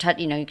kiss or touch.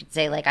 You could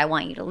say like, I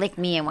want you to lick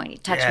me. I want you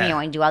to touch me. I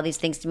want you to do all these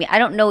things to me. I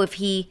don't know if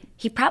he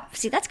probably,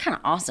 see, that's kind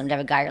of awesome to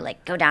have a guy who's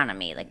like, go down on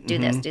me, like do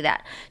this, do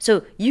that.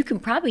 So you can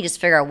probably just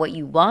figure out what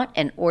you want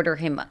and order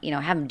him,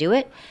 have him do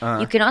it.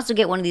 You can also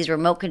get one of these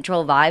remote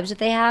control vibes that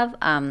they have.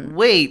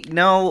 Wait,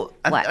 no.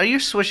 What? Are you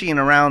swishing it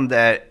around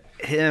that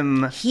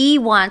he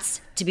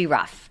wants to be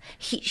rough.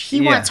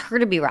 He wants her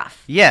to be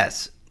rough.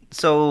 Yes.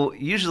 So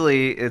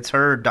usually it's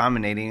her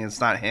dominating. It's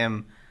not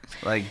him.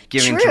 Like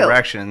giving True.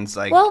 directions,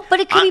 like but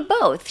it could be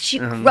both. She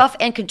rough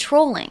and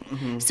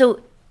controlling.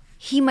 So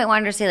he might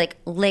want her to say like,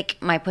 lick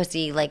my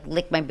pussy, like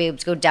lick my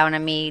boobs, go down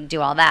on me,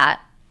 do all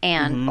that,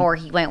 and or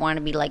he might want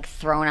to be like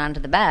thrown onto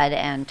the bed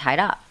and tied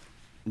up.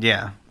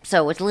 Yeah.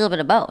 So it's a little bit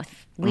of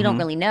both. We don't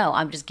really know.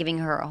 I'm just giving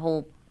her a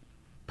whole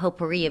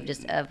potpourri of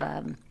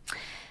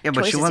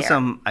but she wants here.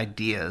 some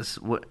ideas.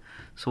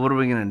 So what are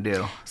we gonna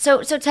do?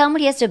 So tell him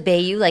what he has to obey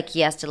you. Like he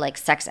has to like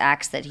sex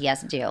acts that he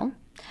has to do.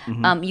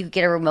 You could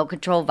get a remote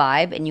control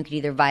vibe, and you could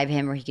either vibe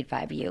him or he could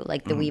vibe you,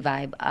 like the We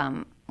Vibe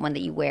one that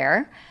you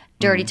wear.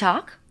 Dirty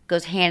talk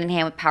goes hand in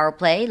hand with power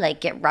play,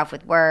 like get rough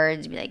with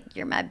words, be like,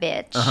 "You're my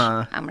bitch.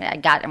 I'm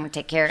gonna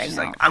take care of you." She's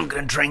like, "I'm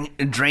gonna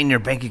drain your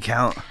bank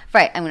account."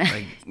 Right. I'm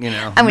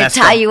gonna, I'm gonna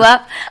tie you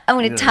up. I'm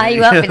gonna tie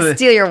you up and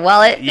steal your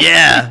wallet.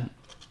 Yeah.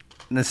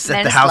 And then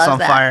set the house on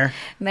fire.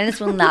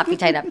 Menace will not be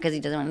tied up because he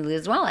doesn't want to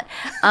lose his wallet.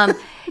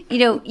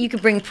 You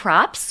could bring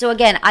props. So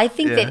again, I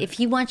think that if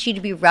he wants you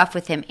to be rough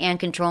with him and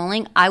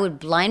controlling, I would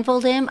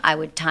blindfold him. I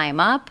would tie him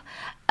up,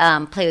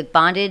 play with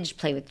bondage,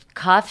 play with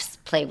cuffs,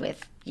 play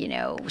with,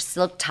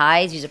 silk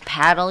ties, use a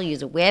paddle,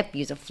 use a whip,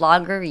 use a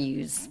flogger,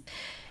 use,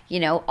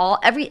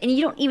 and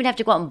you don't even have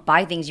to go out and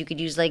buy things. You could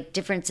use like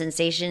different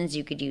sensations.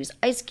 You could use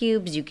ice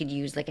cubes. You could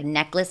use like a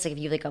necklace, like if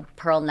you have like a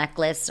pearl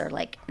necklace or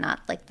like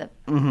not like the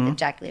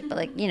ejaculate, but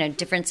like,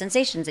 different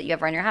sensations that you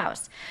have around your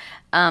house.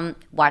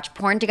 Watch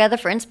porn together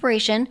for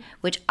inspiration,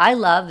 which I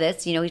love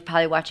this. He's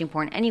probably watching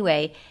porn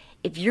anyway.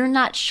 If you're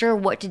not sure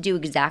what to do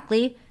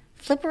exactly,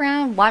 flip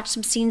around, watch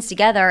some scenes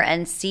together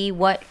and see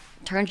what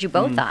turns you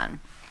both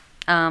on.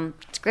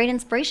 It's great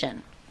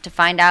inspiration to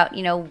find out,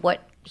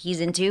 what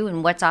he's into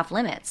and what's off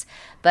limits.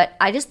 But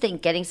I just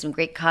think getting some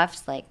great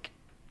cuffs, like,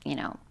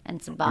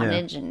 and some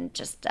bondage and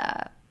just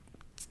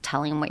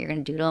telling him what you're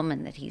going to do to him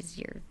and that he's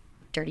your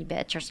dirty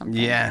bitch or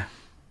something. Yeah.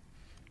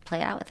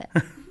 Play out with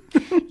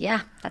it.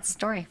 Yeah, that's the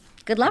story.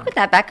 Good luck with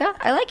that, Becca.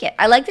 I like it.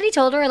 I like that he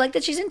told her. I like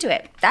that she's into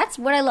it. That's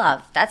what I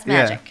love. That's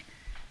magic. Yeah.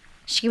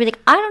 She can be like,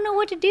 I don't know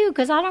what to do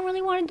because I don't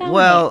really want to dominate.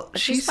 Well,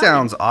 she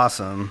sounds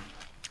awesome.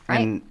 Right?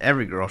 And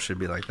every girl should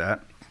be like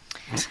that.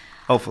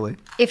 Hopefully.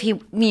 If you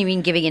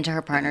mean giving into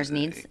her partner's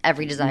needs,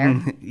 every desire.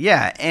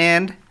 Yeah,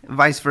 and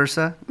vice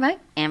versa. Right,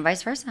 and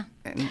vice versa.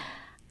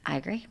 I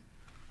agree.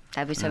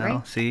 That'd be so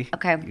great. See?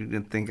 Okay. You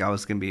didn't think I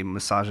was going to be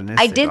misogynistic.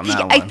 I did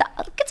think,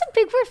 it's a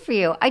big word for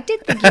you. I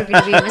did think you were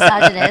going to be a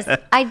misogynist.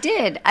 I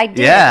did.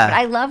 Yeah. But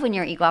I love when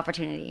you're equal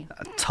opportunity.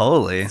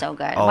 Totally. So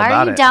good. All Why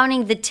are you it.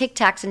 downing the Tic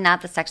Tacs and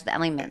not the sex with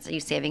Emily mints? Are you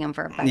saving them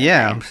for a better day?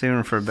 I'm saving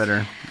them for a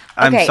better.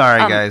 I'm sorry,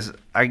 guys.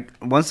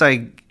 Once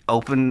I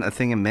open a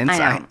thing of mints,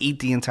 I eat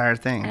the entire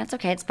thing. That's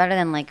okay. It's better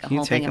than like a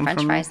whole thing of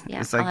French fries.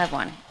 Yeah, I'll have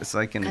one. It's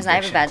like an because I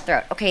have a bad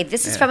throat. Okay,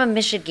 this is from a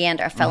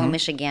Michigander, a fellow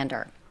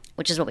Michigander,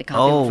 which is what we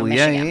call people from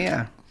Michigan.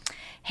 Yeah.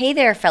 Hey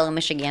there, fellow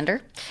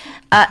Michigander.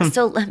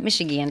 So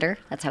Michigander,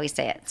 that's how we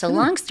say it. So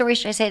long story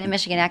short, I say it in a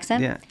Michigan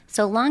accent? Yeah.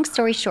 So long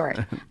story short,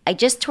 I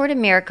just toured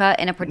America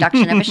in a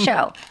production of a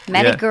show.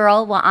 Met a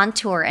girl while on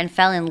tour and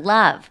fell in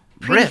love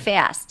pretty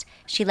fast.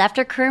 She left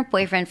her current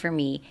boyfriend for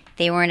me.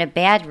 They were in a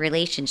bad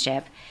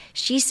relationship.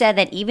 She said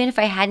that even if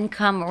I hadn't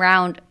come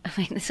around...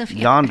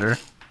 Yonder.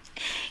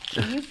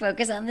 Can you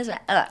focus on this?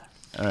 All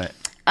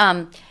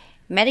right.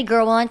 Met a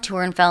girl while on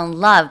tour and fell in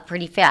love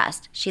pretty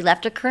fast. She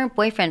left her current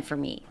boyfriend for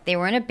me. They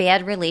were in a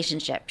bad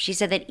relationship. She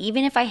said that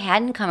even if I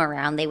hadn't come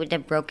around, they would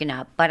have broken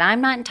up, but I'm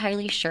not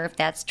entirely sure if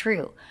that's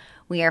true.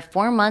 We are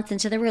 4 months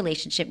into the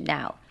relationship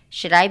now.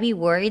 Should I be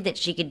worried that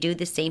she could do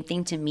the same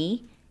thing to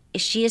me?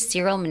 Is she a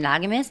serial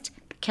monogamist?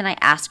 Can I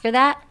ask her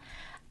that?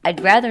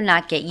 I'd rather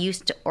not get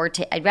used or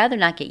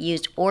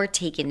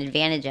taken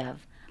advantage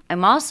of.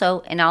 I'm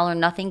also an all or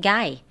nothing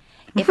guy.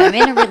 If I'm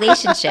in a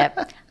relationship,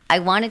 I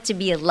want it to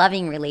be a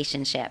loving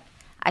relationship.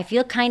 I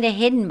feel kind of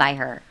hidden by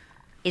her.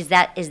 Is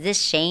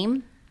this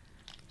shame?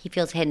 He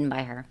feels hidden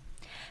by her.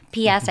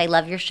 P.S. I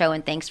love your show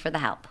and thanks for the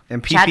help.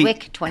 And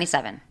Chadwick,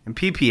 27. And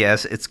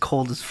P.P.S. It's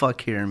cold as fuck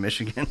here in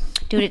Michigan.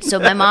 Dude, so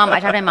my mom, I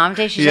talked to my mom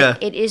today. She's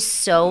like, it is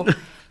so...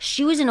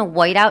 She was in a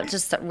whiteout,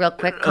 just real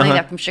quick, coming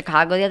back from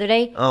Chicago the other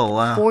day. Oh,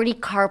 wow.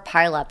 40-car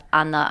pileup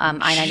on the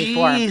I-94.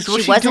 Jeez,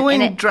 what's she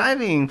doing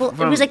driving? Well,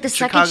 it was like the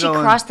second she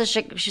crossed the...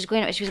 She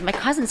was at my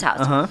cousin's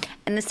house.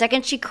 And the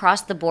second she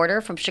crossed the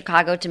border from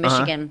Chicago to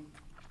Michigan,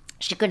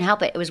 she couldn't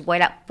help it. It was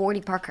whiteout,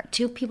 40 car.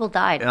 2 people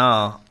died.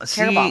 Oh,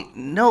 Terrible.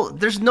 No,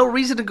 there's no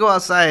reason to go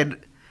outside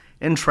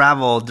and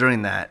travel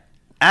during that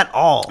at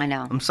all. I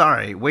know. I'm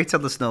sorry. Wait till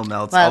the snow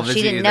melts. I'll Well, visit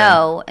she didn't you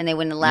know, and they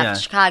wouldn't have left Yeah.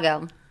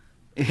 Chicago.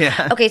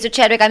 Yeah. Okay, so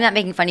Chadwick, I'm not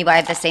making fun of you, but I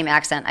have the same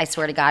accent. I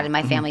swear to God, and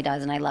my family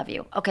does, and I love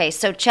you. Okay,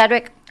 so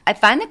Chadwick, I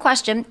find the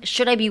question,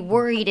 should I be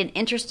worried, an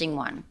interesting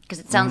one, because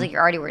it sounds like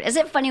you're already worried. Is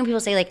it funny when people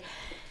say, like,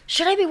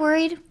 should I be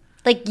worried?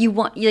 Like,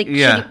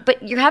 Yeah.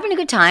 but you're having a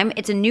good time.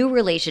 It's a new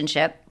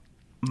relationship,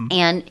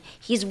 and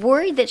he's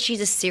worried that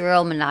she's a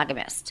serial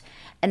monogamist,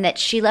 and that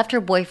she left her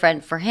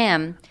boyfriend for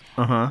him,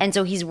 and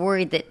so he's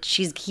worried that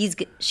she's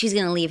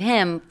going to leave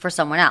him for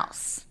someone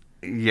else.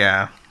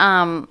 Yeah.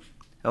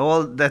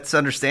 Well, that's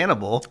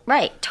understandable.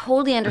 Right,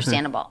 totally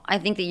understandable. I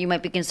think that you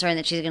might be concerned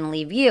that she's going to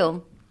leave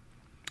you,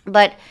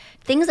 but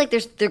things like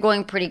they're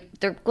going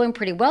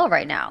pretty well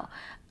right now.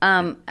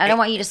 I don't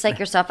want you to psych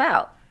yourself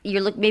out.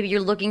 Maybe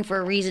you're looking for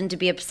a reason to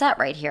be upset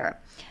right here,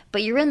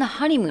 but you're in the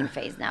honeymoon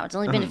phase now. It's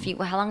only been a few.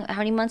 How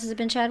many months has it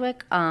been,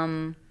 Chadwick?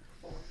 4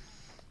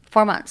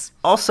 months.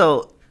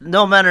 Also,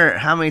 no matter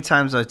how many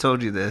times I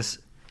told you this,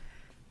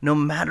 no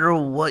matter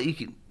what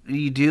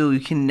you do, you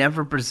can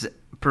never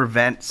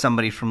prevent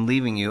somebody from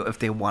leaving you if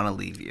they want to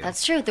leave you.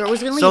 That's true. They're always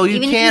going to leave. So you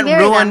even can't if you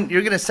marry ruin. them.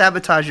 You're going to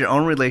sabotage your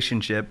own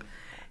relationship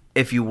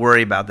if you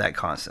worry about that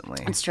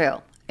constantly. It's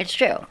true. It's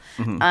true.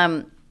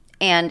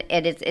 And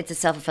it's a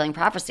self-fulfilling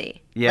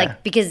prophecy. Yeah.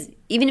 Like, because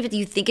even if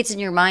you think it's in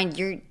your mind,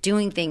 you're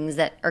doing things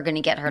that are going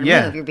to get her to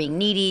Yeah. move. You're being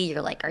needy.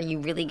 You're like, are you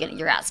really going to,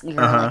 you're asking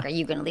her, like, are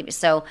you going to leave me?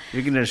 So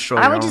You're going to destroy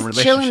I your would own just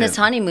relationship. chill in this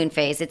honeymoon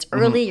phase. It's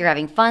early. You're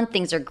having fun.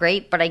 Things are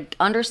great. But I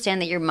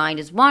understand that your mind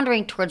is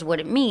wandering towards what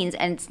it means.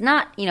 And it's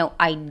not,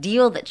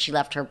 ideal that she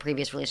left her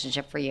previous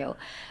relationship for you.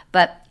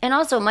 And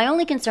also, my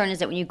only concern is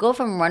that when you go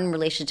from one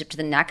relationship to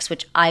the next,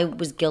 which I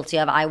was guilty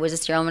of, I was a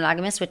serial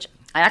monogamist, which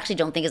I actually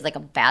don't think is like a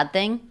bad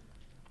thing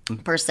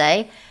per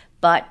se,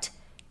 but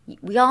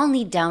we all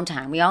need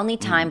downtime. We all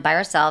need time by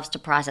ourselves to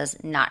process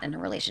not in a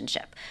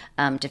relationship,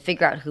 to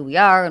figure out who we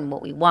are and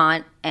what we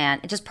want.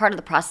 And it's just part of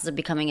the process of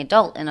becoming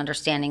adult and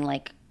understanding,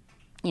 like,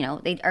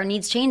 our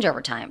needs change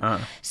over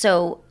time.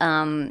 So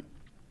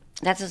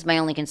that's just my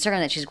only concern,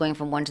 that she's going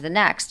from one to the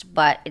next.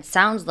 But it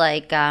sounds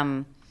like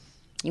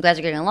you guys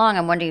are getting along.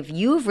 I'm wondering if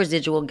you have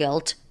residual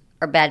guilt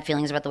or bad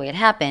feelings about the way it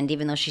happened,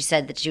 even though she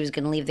said that she was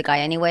going to leave the guy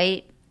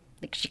anyway.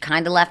 Like, she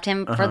kind of left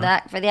him for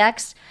the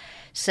ex.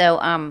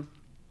 So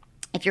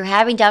if you're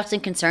having doubts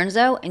and concerns,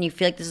 though, and you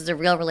feel like this is a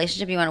real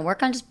relationship you want to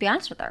work on, just be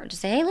honest with her.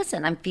 Just say, hey,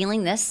 listen, I'm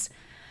feeling this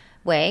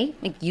way.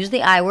 Like, use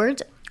the I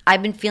word.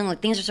 I've been feeling like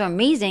things are so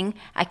amazing.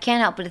 I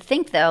can't help but to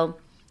think, though,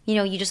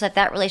 you just left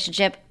that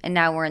relationship, and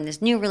now we're in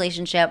this new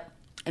relationship.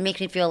 It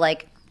makes me feel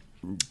like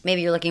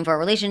maybe you're looking for a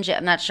relationship.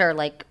 I'm not sure.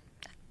 Like,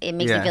 it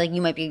makes me feel like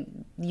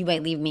you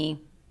might leave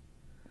me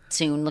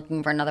soon,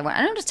 looking for another one. I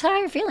don't know, just tell her how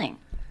you're feeling.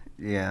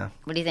 Yeah.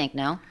 What do you think?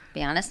 No?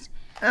 Be honest.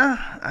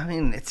 I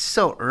mean, it's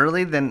so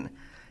early. Then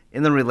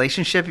in the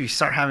relationship, you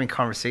start having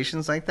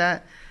conversations like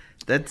that.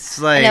 That's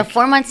like, I know,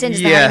 4 months into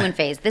the honeymoon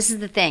phase. This is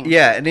the thing.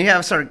 Yeah, and you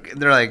have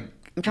they're like,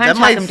 I'm trying to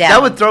talk them down.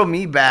 That would throw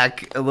me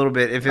back a little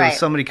bit if it Right. was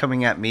somebody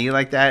coming at me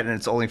like that, and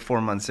it's only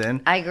 4 months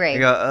in. I agree. I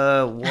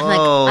go, I'm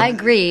whoa. like, I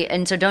agree,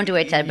 and so don't do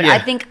it, Ted. But Yeah.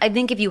 I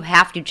think if you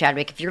have to,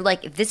 Chadwick,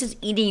 if this is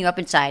eating you up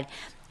inside,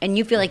 and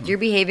you feel like your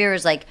behavior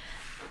is like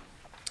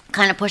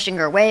kind of pushing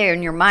her away, or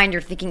in your mind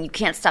you're thinking, you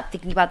can't stop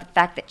thinking about the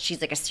fact that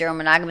she's like a serial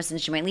monogamist and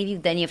she might leave you,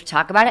 then you have to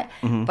talk about it.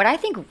 But I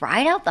think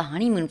ride out the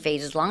honeymoon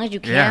phase as long as you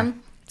can. Yeah.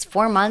 It's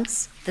 4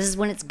 months. This is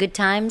when it's good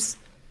times.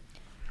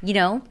 You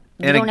don't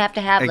have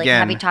to have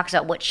again, heavy talks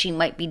about what she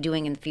might be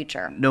doing in the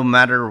future. No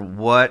matter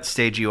what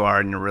stage you are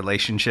in your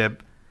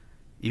relationship,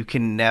 you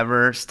can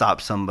never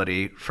stop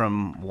somebody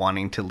from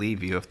wanting to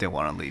leave you if they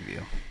want to leave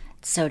you.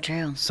 So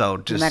true. So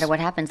just no matter what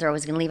happens, they're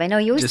always going to leave. I know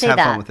you always just say have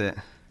that. fun with it.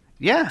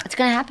 Yeah, It's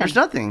going to happen. There's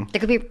nothing.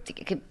 There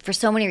could for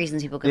so many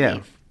reasons people could Yeah.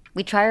 leave.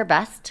 We try our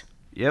best.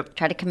 Yep.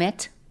 Try to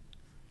commit.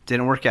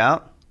 Didn't work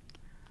out.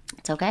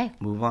 It's okay.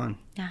 Move on.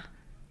 Yeah.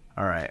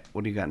 All right.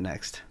 What do you got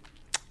next?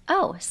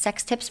 Oh,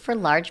 sex tips for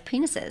large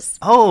penises.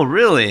 Oh,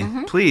 really?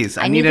 Please.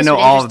 I need knew to this know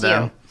would all of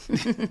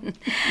interest them.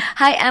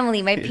 Hi,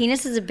 Emily. My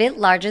penis is a bit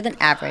larger than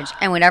average,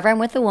 and whenever I'm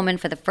with a woman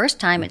for the first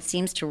time, it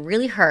seems to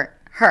really hurt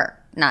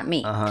her, not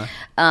me.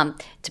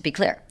 To be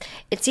clear,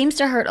 it seems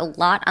to hurt a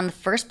lot on the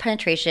first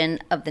penetration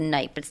of the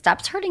night, but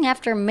stops hurting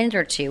after a minute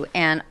or two,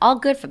 and all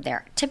good from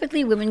there.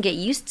 Typically, women get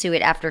used to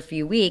it after a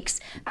few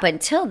weeks, but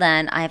until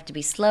then, I have to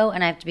be slow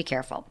and I have to be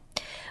careful.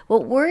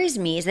 What worries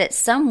me is that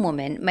some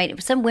women might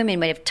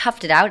have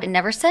toughed it out and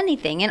never said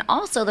anything, and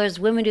also there's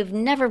women who've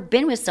never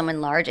been with someone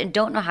large and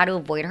don't know how to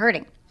avoid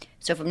hurting.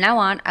 So from now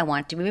on, I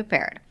want to be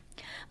prepared.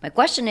 My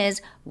question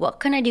is, what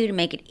can I do to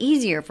make it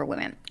easier for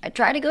women? I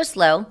try to go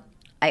slow.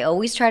 I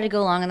always try to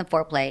go long on the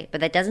foreplay,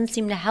 but that doesn't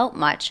seem to help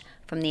much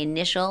from the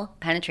initial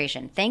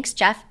penetration. Thanks,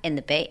 Jeff, in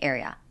the Bay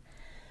Area.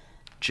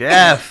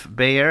 Jeff,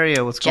 Bay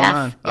Area, what's Jeff, going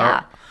on?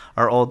 yeah.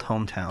 Our old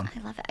hometown.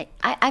 I love it.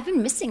 I've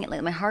been missing it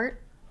lately. My heart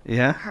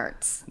Yeah?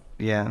 hurts.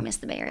 Yeah. I miss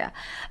the Bay Area.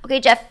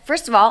 Okay, Jeff,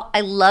 first of all, I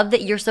love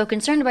that you're so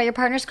concerned about your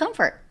partner's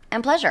comfort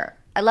and pleasure.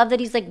 I love that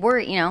he's like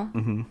worried,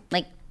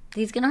 like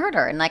he's gonna hurt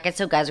her. And like,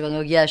 so guys are going,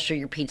 oh yeah, sure,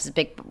 your penis is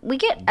big.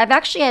 I've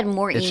actually had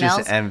more It's emails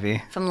just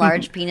envy. from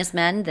large penis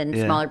men than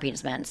smaller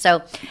penis men.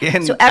 So,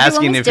 And so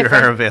asking if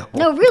different. you're available.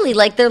 No, really,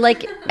 like they're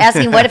like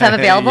asking what if I'm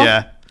available.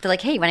 Yeah. They're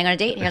like, hey, you want to go on a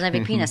date? Here's my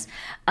big penis.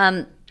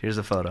 Here's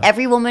a photo.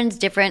 Every woman's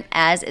different,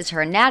 as is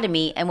her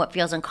anatomy, and what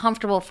feels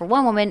uncomfortable for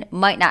one woman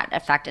might not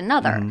affect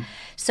another.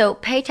 So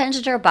pay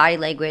attention to her body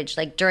language,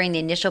 like during the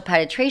initial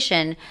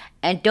penetration,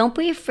 and don't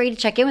be afraid to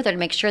check in with her to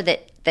make sure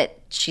that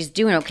she's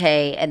doing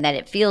okay and that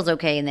it feels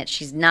okay and that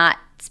she's not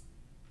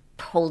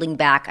holding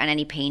back on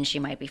any pain she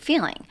might be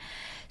feeling.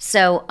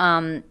 So,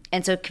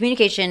 and so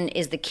communication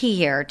is the key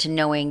here to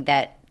knowing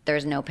that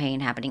there's no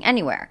pain happening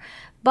anywhere.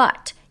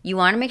 But you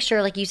want to make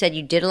sure, like you said,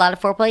 you did a lot of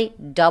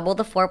foreplay. Double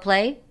the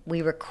foreplay.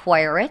 We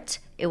require it.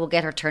 It will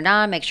get her turned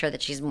on. Make sure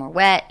that she's more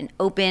wet and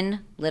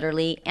open,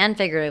 literally and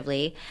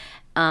figuratively.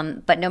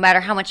 But no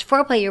matter how much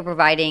foreplay you're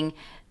providing,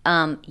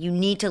 you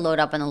need to load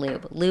up on the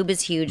lube. Lube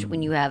is huge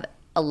when you have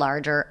a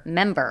larger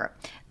member.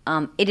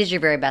 It is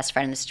your very best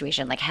friend in this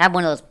situation. Like, have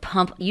one of those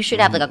pump. You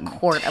should have like a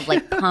quart of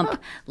like pump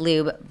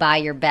lube by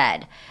your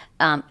bed.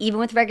 Even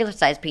with regular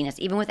sized penis,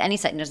 even with any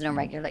size, there's no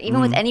regular.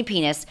 Even with any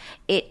penis,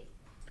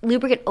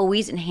 lubricant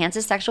always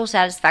enhances sexual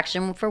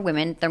satisfaction for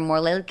women. They're more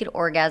likely to get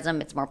orgasm.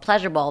 It's more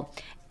pleasurable.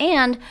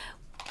 And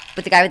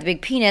with the guy with the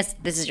big penis,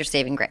 this is your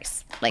saving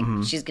grace. Like,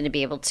 she's going to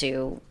be able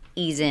to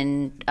ease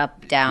in,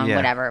 up, down,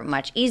 whatever,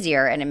 much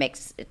easier. And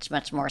it's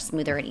much more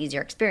smoother and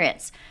easier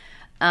experience.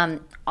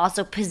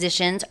 Also,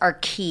 positions are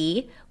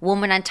key.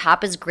 Woman on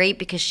top is great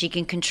because she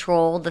can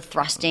control the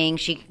thrusting.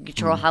 She can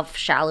control how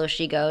shallow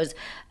she goes.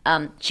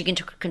 She can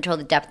control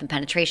the depth and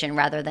penetration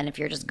rather than if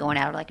you're just going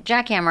out like a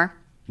jackhammer.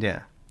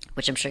 Yeah.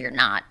 Which I'm sure you're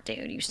not,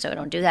 dude. You so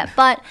don't do that.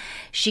 But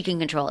she can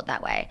control it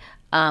that way.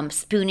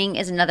 Spooning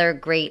is another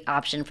great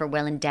option for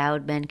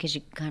well-endowed men because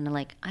you kind of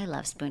like, I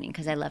love spooning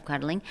because I love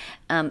cuddling.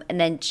 And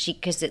then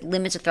because it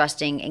limits the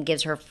thrusting and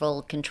gives her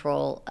full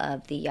control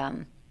of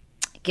the,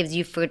 gives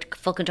you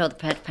full control of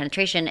the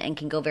penetration and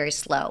can go very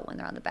slow when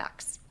they're on the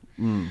backs.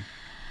 And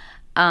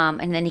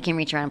then he can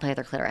reach around and play with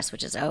her clitoris,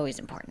 which is always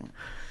important.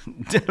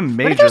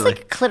 Majorly. What if there's like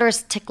a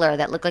clitoris tickler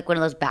that looked like one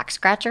of those back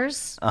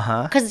scratchers?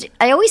 Because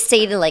I always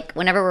say to like,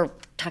 whenever we're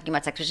talking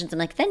about sex positions, I'm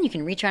like, then you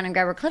can reach around and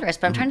grab her clitoris.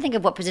 But I'm trying to think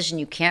of what position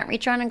you can't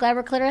reach around and grab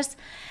her clitoris.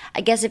 I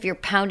guess if you're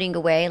pounding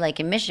away like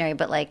in missionary,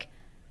 but like,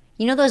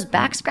 you know those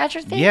back scratcher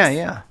things? Yeah,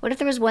 yeah. What if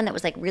there was one that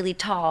was like really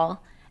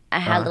tall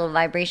and had a little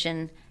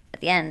vibration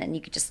at the end and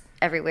you could just,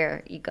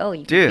 everywhere you go,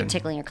 you could be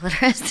tickling your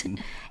clitoris.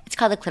 It's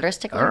called the clitoris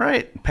tickler. All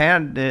right,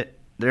 pound it.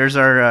 There's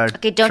our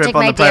okay, don't trip take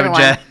on my the private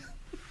jet.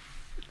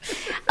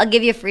 I'll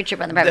give you a free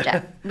trip on the private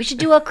jet. We should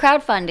do a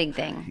crowdfunding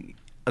thing.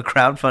 A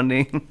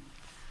crowdfunding?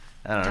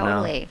 I don't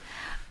know.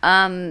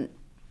 Totally.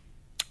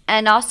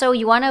 And also,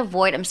 you want to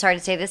avoid, I'm sorry to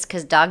say this,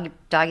 because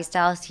doggy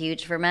style is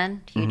huge for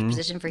men. Huge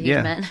position for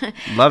huge men.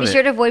 Love Be it.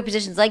 sure to avoid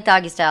positions like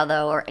doggy style,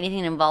 though, or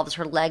anything that involves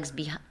her legs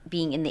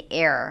being in the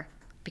air.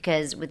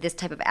 Because with this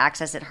type of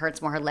access, it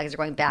hurts more. Her legs are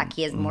going back.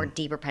 He has more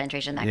deeper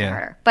penetration that can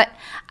hurt her. But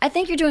I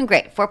think you're doing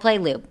great.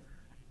 Foreplay lube.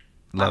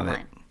 Love Online.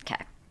 it.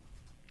 Okay.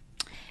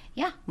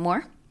 Yeah,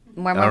 more?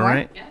 All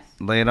right. Yes.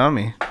 Lay it on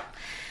me.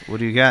 What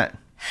do you got?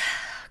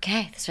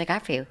 Okay, this is what I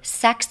got for you.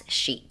 Sex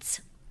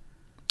sheets.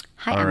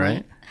 Hi, All Emily.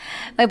 right.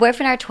 My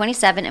boyfriend and I are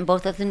 27 and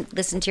both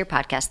listen to your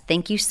podcast.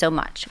 Thank you so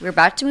much. We're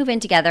about to move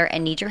in together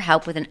and need your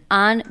help with an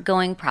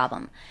ongoing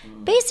problem.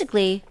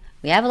 Basically,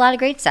 we have a lot of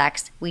great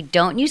sex, we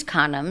don't use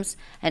condoms,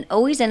 and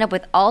always end up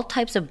with all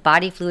types of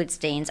body fluid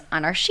stains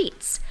on our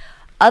sheets.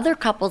 Other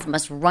couples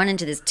must run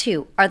into this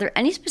too. Are there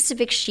any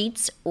specific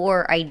sheets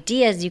or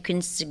ideas you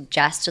can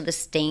suggest so the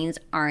stains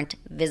aren't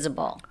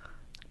visible?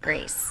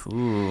 Grace.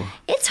 Ooh.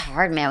 It's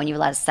hard, man, when you have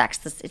a lot of sex.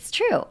 It's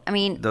true. I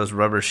mean, Those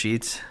rubber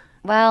sheets.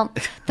 well,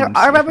 there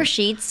are rubber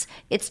sheets.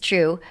 It's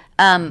true.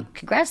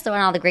 Congrats, though,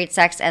 on all the great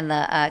sex and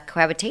the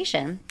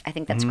cohabitation. I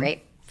think that's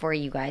great for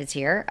you guys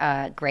here,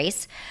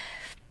 Grace.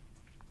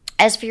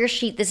 As for your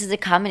sheet, this is a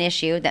common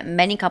issue that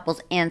many couples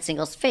and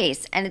singles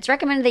face, and it's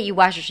recommended that you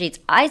wash your sheets.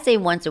 I say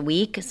once a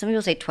week. Some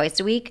people say twice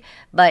a week,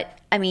 but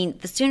I mean,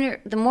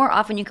 the more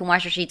often you can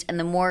wash your sheets and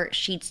the more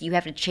sheets you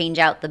have to change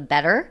out, the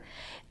better.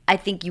 I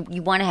think you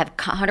want to have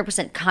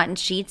 100% cotton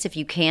sheets if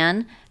you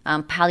can.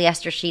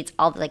 Polyester sheets,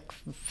 all the like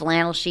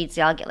flannel sheets,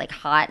 they all get like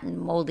hot and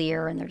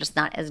moldier, and they're just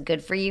not as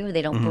good for you.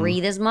 They don't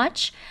breathe as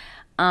much.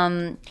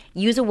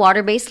 Use a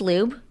water-based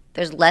lube.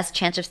 There's less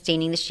chance of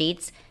staining the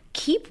sheets.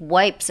 Keep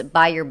wipes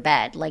by your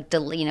bed, like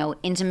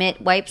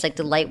intimate wipes, like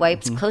Delight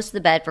wipes, close to the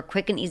bed for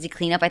quick and easy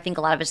cleanup. I think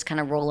a lot of us kind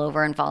of roll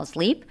over and fall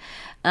asleep,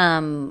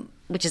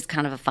 which is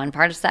kind of a fun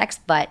part of sex.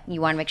 But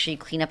you want to make sure you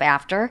clean up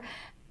after.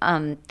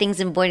 Things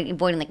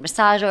avoiding like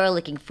massage oil,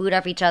 licking food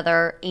off each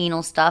other,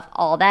 anal stuff,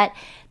 all that.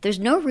 There's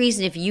no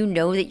reason if you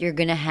know that you're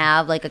going to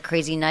have like a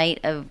crazy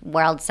night of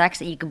wild sex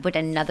that you can put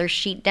another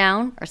sheet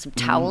down or some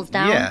towels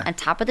down on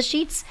top of the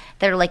sheets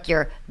that are like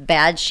your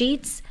bad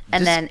sheets.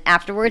 And then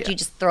afterwards, you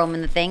just throw them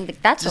in the thing.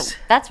 That's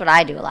what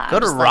I do a lot. Go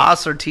to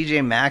Ross or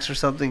TJ Maxx or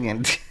something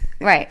and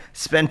right.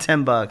 spend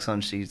 $10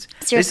 on sheets.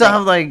 Seriously. They still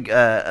have like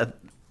a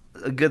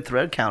good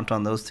thread count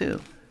on those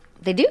too.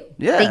 They do.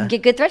 Yeah. They can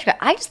get good thread count.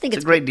 I just think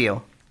It's a great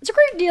deal. It's a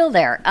great deal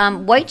there.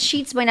 White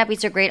sheets might not be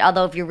so great,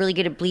 although if you're really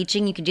good at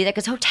bleaching, you can do that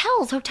because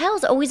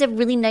hotels always have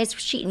really nice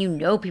sheet,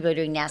 and people are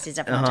doing nasty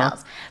stuff in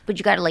hotels. But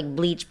you got to like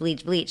bleach.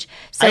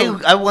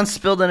 So I once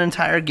spilled an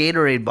entire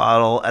Gatorade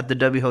bottle at the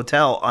W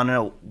Hotel on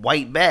a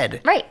white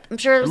bed. right, I'm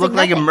sure it was looked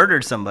like it nothing.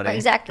 murdered somebody. Right,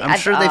 exactly. I'm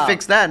sure they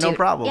fixed that. No Dude,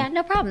 problem. Yeah,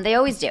 no problem. They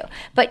always do.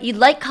 But you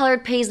light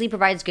colored paisley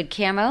provides good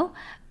camo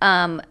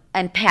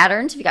and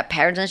patterns. If you got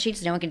patterns on the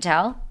sheets, no one can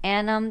tell.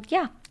 And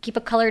keep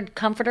a colored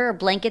comforter or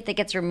blanket that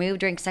gets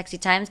removed during sexy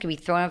times. Can be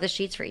thrown over the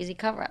sheets for easy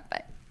cover up.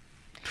 But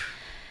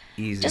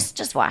Easy.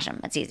 just wash them.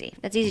 That's easy.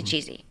 That's easy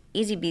cheesy.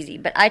 Easy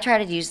beasy. But I try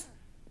to use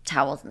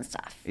towels and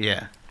stuff.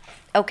 Yeah.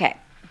 Okay,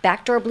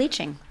 backdoor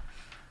bleaching.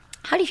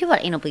 How do you feel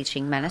about anal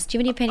bleaching, Menace? Do you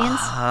have any opinions?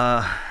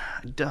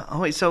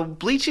 Wait, so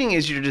bleaching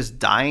is you're just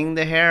dyeing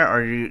the hair,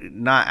 or you're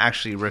not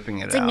actually ripping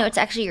it It's like out? no, it's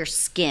actually your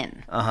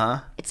skin.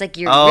 It's like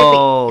you're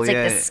Oh, ripping. It's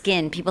yeah. like the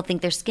skin. People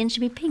think their skin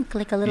should be pink,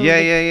 like a little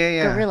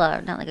Yeah.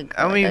 gorilla, not like a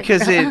gorilla. I mean, like-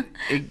 because it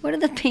what are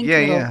the pink Yeah,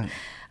 little? yeah.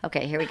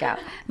 Okay, here we go.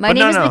 My But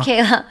name is no.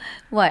 Michaela.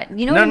 What?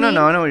 You know what I mean?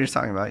 No, I know what you're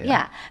talking about.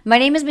 Yeah. My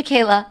name is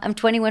Michaela. I'm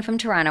 21 from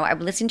Toronto. I've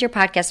been listening to your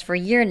podcast for a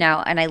year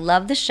now, and I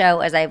love the show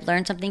as I've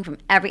learned something from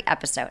every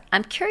episode.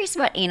 I'm curious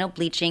about anal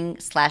bleaching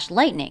 /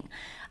 lightening.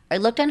 I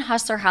looked on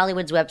Hustler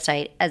Hollywood's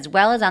website as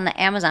well as on the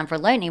Amazon for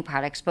lightening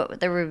products, but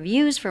the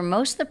reviews for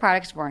most of the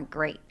products weren't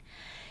great.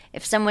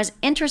 If someone's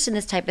interested in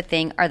this type of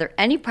thing, are there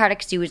any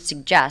products you would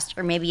suggest,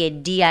 or maybe a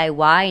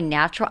DIY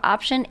natural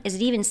option? Is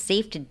it even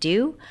safe to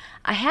do?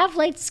 I have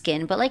light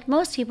skin, but like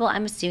most people,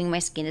 I'm assuming my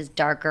skin is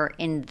darker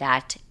in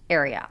that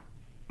area.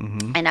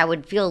 And I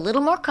would feel a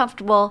little more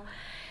comfortable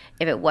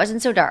if it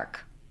wasn't so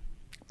dark.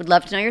 Would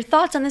love to know your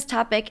thoughts on this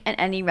topic and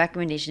any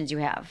recommendations you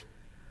have.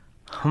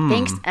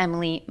 Thanks,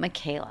 Emily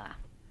Michaela.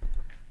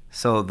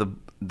 So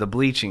the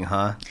bleaching,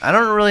 huh? I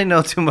don't really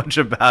know too much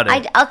about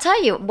it. I'll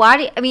tell you,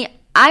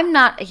 I'm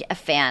not a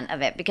fan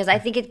of it because I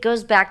think it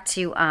goes back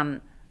to,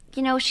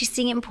 she's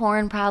seeing it in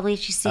porn probably.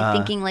 She's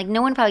thinking, like,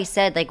 no one probably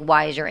said, like,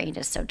 why is your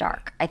anus so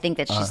dark? I think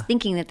that she's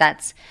thinking that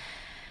that's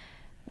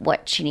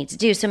what she needs to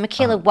do. So,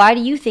 Michaela, why do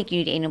you think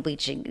you need anal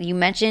bleaching? You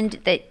mentioned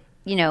that,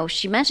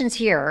 she mentions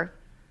here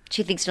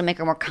she thinks it'll make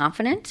her more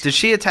confident. Did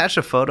she attach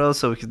a photo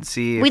so we can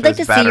see if We'd like it's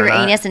to see bad or your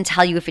not? anus and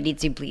tell you if it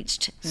needs to be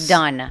bleached.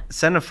 Done.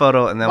 Send a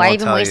photo and then Why we'll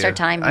even tell waste you. our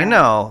time I here?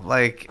 know.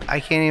 Like, I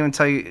can't even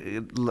tell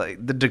you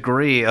like the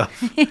degree of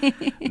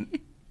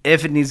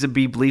if it needs to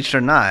be bleached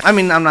or not. I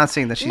mean, I'm not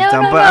saying that she's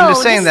dumb, but I'm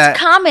just saying this that.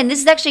 is common. This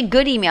is actually a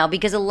good email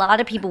because a lot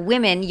of people,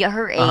 women,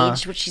 her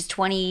age, which she's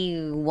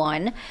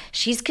 21,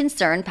 she's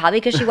concerned probably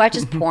because she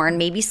watches porn.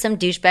 Maybe some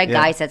douchebag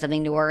guy said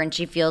something to her and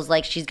she feels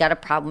like she's got a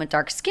problem with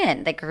dark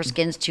skin, like her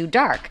skin's too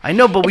dark. I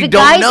know, but if we a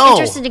don't guy's know.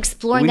 interested in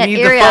exploring We that need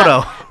the area,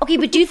 photo. okay,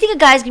 but do you think a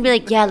guy's gonna be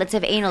like, yeah, let's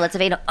have anal.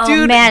 Oh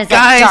Dude, man, is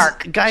guys, that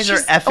dark? Guys She's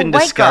are effing a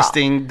white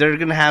disgusting. girl. They're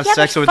gonna have Yeah,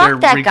 sex but with fuck her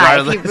that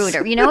regardless. guy if you rude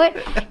her. You know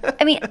what?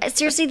 I mean,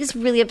 seriously, this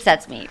really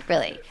upsets me,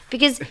 really,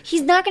 because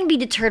he's not going to be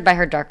deterred by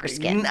her darker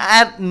skin.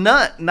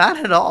 Not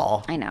at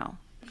all. I know.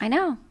 I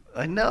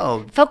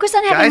know. Focus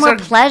on having Guys more are-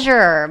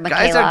 pleasure,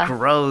 Michaela. Guys are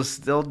gross.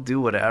 They'll do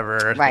whatever.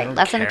 They Right, don't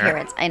less on care.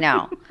 appearance. I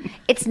know.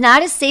 It's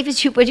not as safe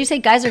as you. Would you say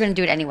guys are going to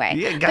do it anyway?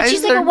 Yeah, But guys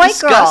she's like are a white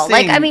girl.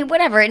 Like, disgusting. I mean,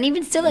 whatever. And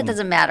even still, it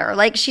doesn't matter.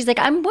 Like, she's like,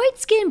 I'm white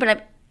skinned,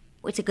 but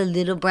it's like a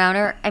little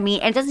browner. I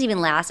mean, and it doesn't even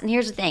last. And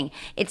here's the thing: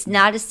 it's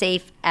not as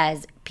safe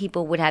as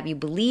people would have you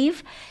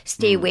believe.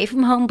 Stay away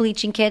from home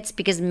bleaching kits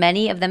because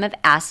many of them have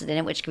acid in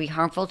it, which can be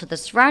harmful to the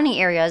surrounding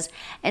areas.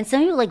 And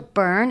some people like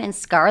burn and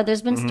scar.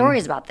 There's been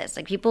stories about this.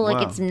 Like people,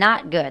 like it's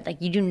not good.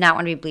 Like you do not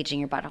want to be bleaching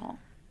your butthole.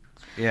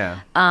 Yeah.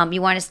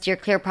 You want to steer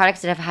clear of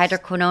products that have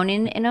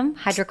hydroquinone in them.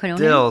 Hydroquinone.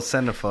 Still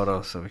send a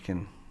photo so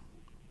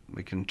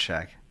we can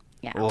check.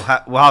 Yeah. We'll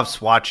have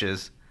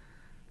swatches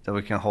that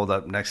we can hold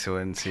up next to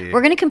it and see.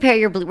 We're gonna compare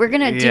your. We're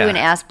gonna do Yeah. an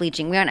ass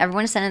bleaching. We want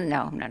everyone to send it.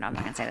 No, I'm not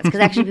gonna say this because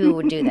actually people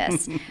would do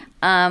this.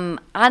 I'm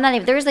not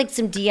even. There's like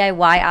some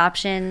DIY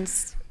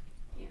options.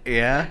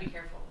 Yeah.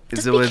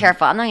 Just be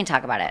careful. I'm not gonna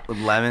talk about it. with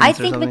lemons I or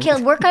think, something?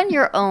 Michaela, work on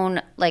your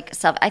own like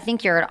self. I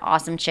think you're an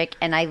awesome chick,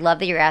 and I love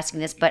that you're asking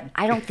this. But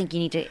I don't think you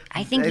need to.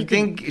 I think you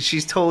can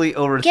she's totally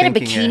overthinking get a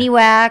bikini it.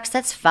 wax.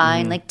 That's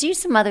fine. Like do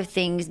some other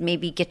things.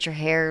 Maybe get your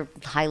hair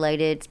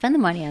highlighted. Spend the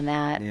money on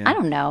that. Yeah. I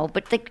don't know.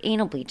 But like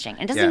anal bleaching,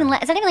 it doesn't Yeah. even.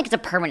 It's not even like it's a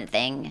permanent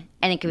thing,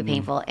 and it could be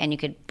painful, and you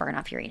could burn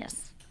off your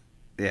anus.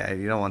 Yeah,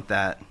 you don't want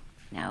that.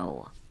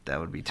 No, That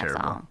would be that's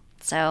terrible. all.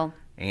 So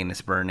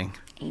Anus burning.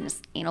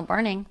 anal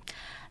burning.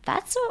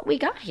 That's what we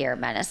got here,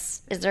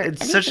 Menace. Is there?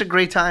 It's such a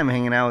great time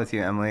hanging out with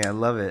you, Emily. I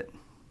love it.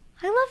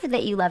 I love it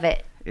that you love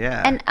it.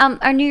 Yeah. And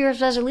our New Year's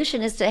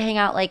resolution is to hang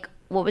out like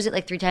what was it,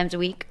 like 3 times a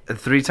week?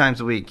 3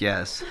 times a week,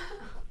 yes.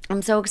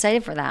 I'm so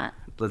excited for that.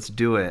 Let's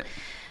do it.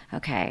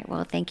 Okay,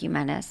 well, thank you,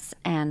 Menace,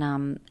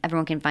 and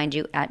everyone can find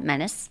you at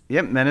Menace.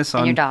 Yep, Menace And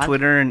on your dog?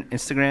 Twitter and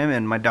Instagram,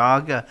 and my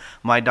dog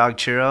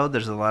Chiro.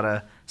 There's a lot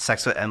of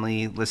Sex with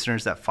Emily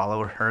listeners that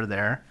follow her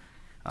there.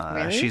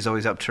 Really? She's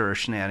always up to her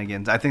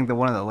shenanigans. I think that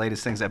one of the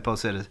latest things I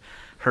posted is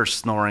her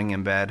snoring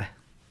in bed.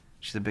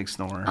 She's a big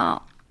snorer.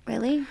 Oh,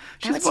 Really?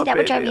 She's That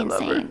would drive baby, me I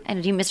love her. insane.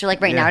 And do you miss her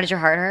like right now? Does your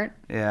heart hurt?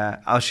 Yeah.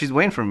 Oh, she's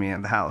waiting for me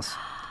at the house.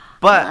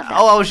 But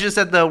I was just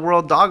at the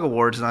World Dog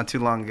Awards not too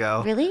long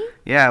ago. Really?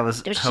 Yeah, it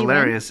was Did she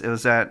hilarious. It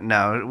was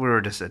no, we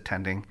were just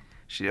attending.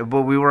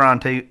 But we were on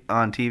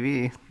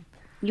TV.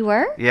 You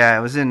were? Yeah,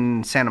 it was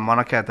in Santa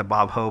Monica at the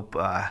Bob Hope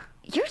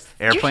You're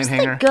airplane just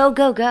hangar. Like,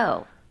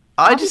 go.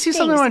 I All just these see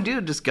something I things. want to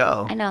do, just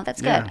go. I know,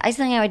 that's good. Yeah. I see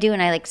something I would do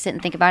and I like sit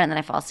and think about it and then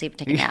I fall asleep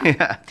and take a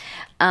nap.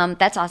 Yeah.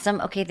 That's awesome.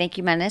 Okay, thank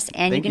you, Menace.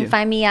 And Thank you can you.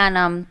 find me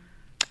on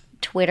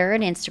Twitter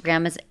and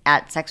Instagram is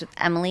at Sex with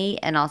Emily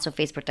and also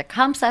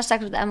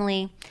Facebook.com/Sex with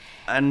Emily.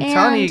 I'm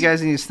telling you And-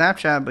 guys need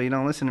Snapchat, but you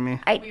don't listen to me.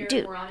 I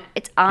do.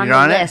 It's on You're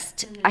the on it?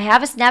 list. I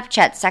have a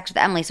Snapchat, Sex with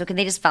Emily. So can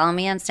they just follow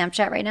me on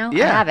Snapchat right now?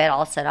 Yeah. I have it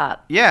all set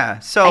up. Yeah,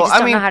 so I just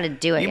don't mean, know how to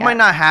do it You yet. might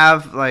not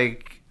have you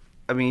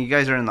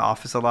guys are in the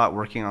office a lot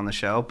working on the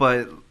show,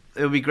 but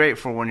it would be great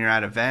for when you're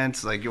at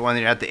events, like when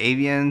you're at the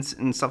Avians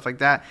and stuff like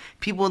that.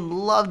 People would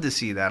love to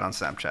see that on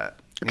Snapchat.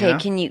 Okay,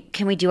 you know?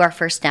 can we do our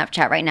first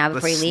Snapchat right now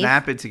before Let's you leave?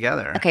 snap it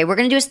together. Okay, we're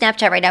gonna do a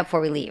Snapchat right now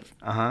before we leave.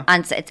 Uh-huh.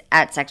 It's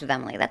at Sex with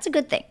Emily. That's a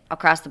good thing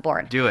across the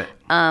board. Do it.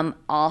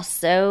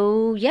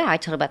 Also, yeah, I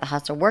told you about the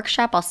Hustle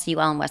Workshop. I'll see you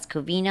all in West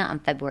Covina on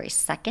February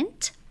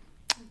 2nd.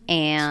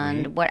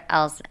 And Sweet. what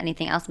else?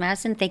 Anything else,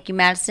 Madison? Thank you,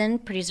 Madison.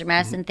 Producer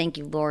Madison. Thank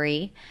you,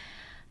 Lori.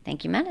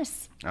 Thank you,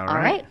 Menace. All All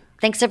right. right.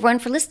 Thanks, everyone,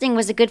 for listening.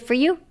 Was it good for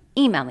you?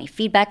 Email me,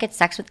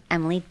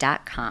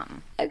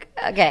 feedback@sexwithemily.com.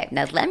 Okay,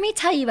 now let me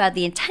tell you about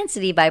the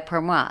Intensity by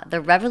Pour Moi, the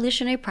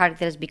revolutionary product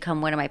that has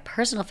become one of my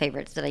personal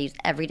favorites that I use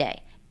every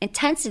day.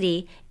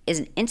 Intensity is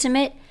an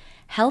intimate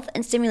health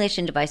and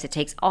stimulation device that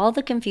takes all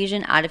the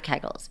confusion out of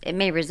Kegels. It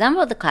may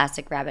resemble the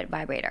classic rabbit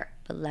vibrator,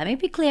 but let me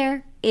be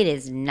clear, it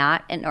is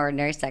not an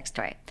ordinary sex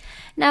toy.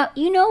 Now,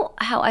 you know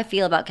how I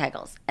feel about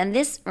Kegels, and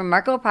this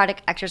remarkable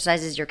product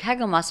exercises your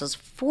Kegel muscles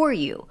for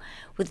you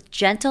with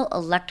gentle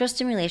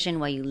electrostimulation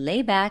while you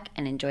lay back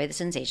and enjoy the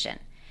sensation.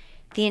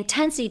 The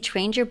Intensity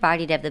trains your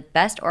body to have the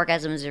best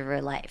orgasms of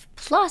your life.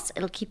 Plus,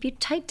 it'll keep you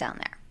tight down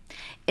there.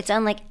 It's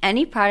unlike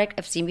any product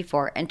I've seen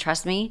before, and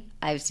trust me,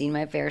 I've seen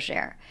my fair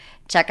share.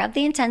 Check out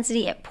the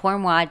Intensity at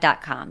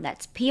pourmoi.com.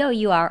 That's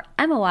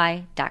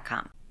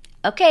POURMOI.com.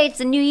 Okay, it's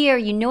the new year.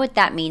 You know what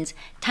that means.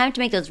 Time to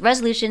make those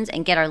resolutions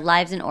and get our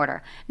lives in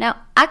order. Now,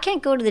 I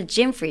can't go to the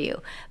gym for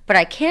you, but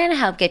I can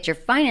help get your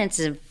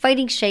finances in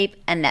fighting shape,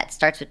 and that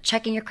starts with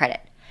checking your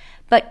credit.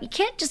 But you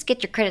can't just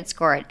get your credit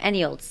score at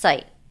any old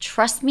site.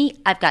 Trust me,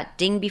 I've got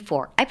dinged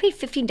before. I paid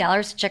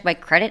 $15 to check my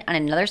credit on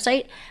another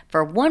site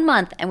for 1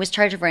 month and was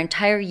charged for an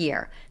entire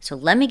year. So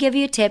let me give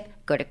you a tip.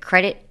 Go to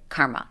Credit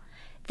Karma.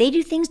 They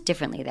do things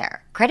differently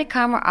there. Credit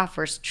Karma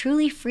offers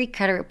truly free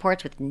credit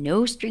reports with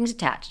no strings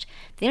attached.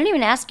 They don't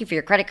even ask you for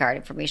your credit card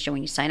information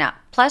when you sign up.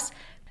 Plus,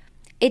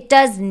 it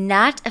does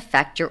not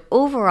affect your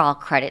overall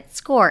credit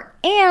score,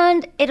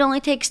 and it only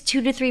takes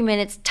 2 to 3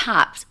 minutes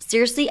tops.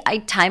 Seriously, I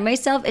timed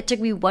myself. It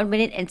took me 1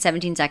 minute and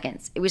 17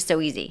 seconds. It was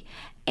so easy.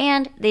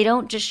 And they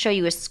don't just show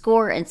you a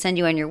score and send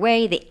you on your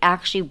way. They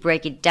actually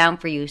break it down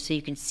for you so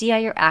you can see how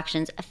your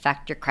actions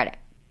affect your credit.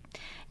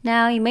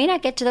 Now, you may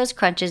not get to those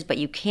crunches, but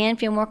you can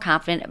feel more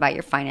confident about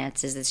your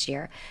finances this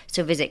year.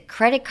 So visit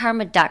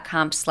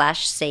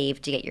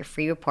creditkarma.com/save to get your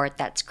free report.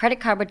 That's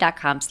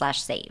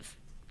creditkarma.com/save.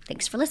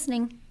 Thanks for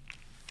listening.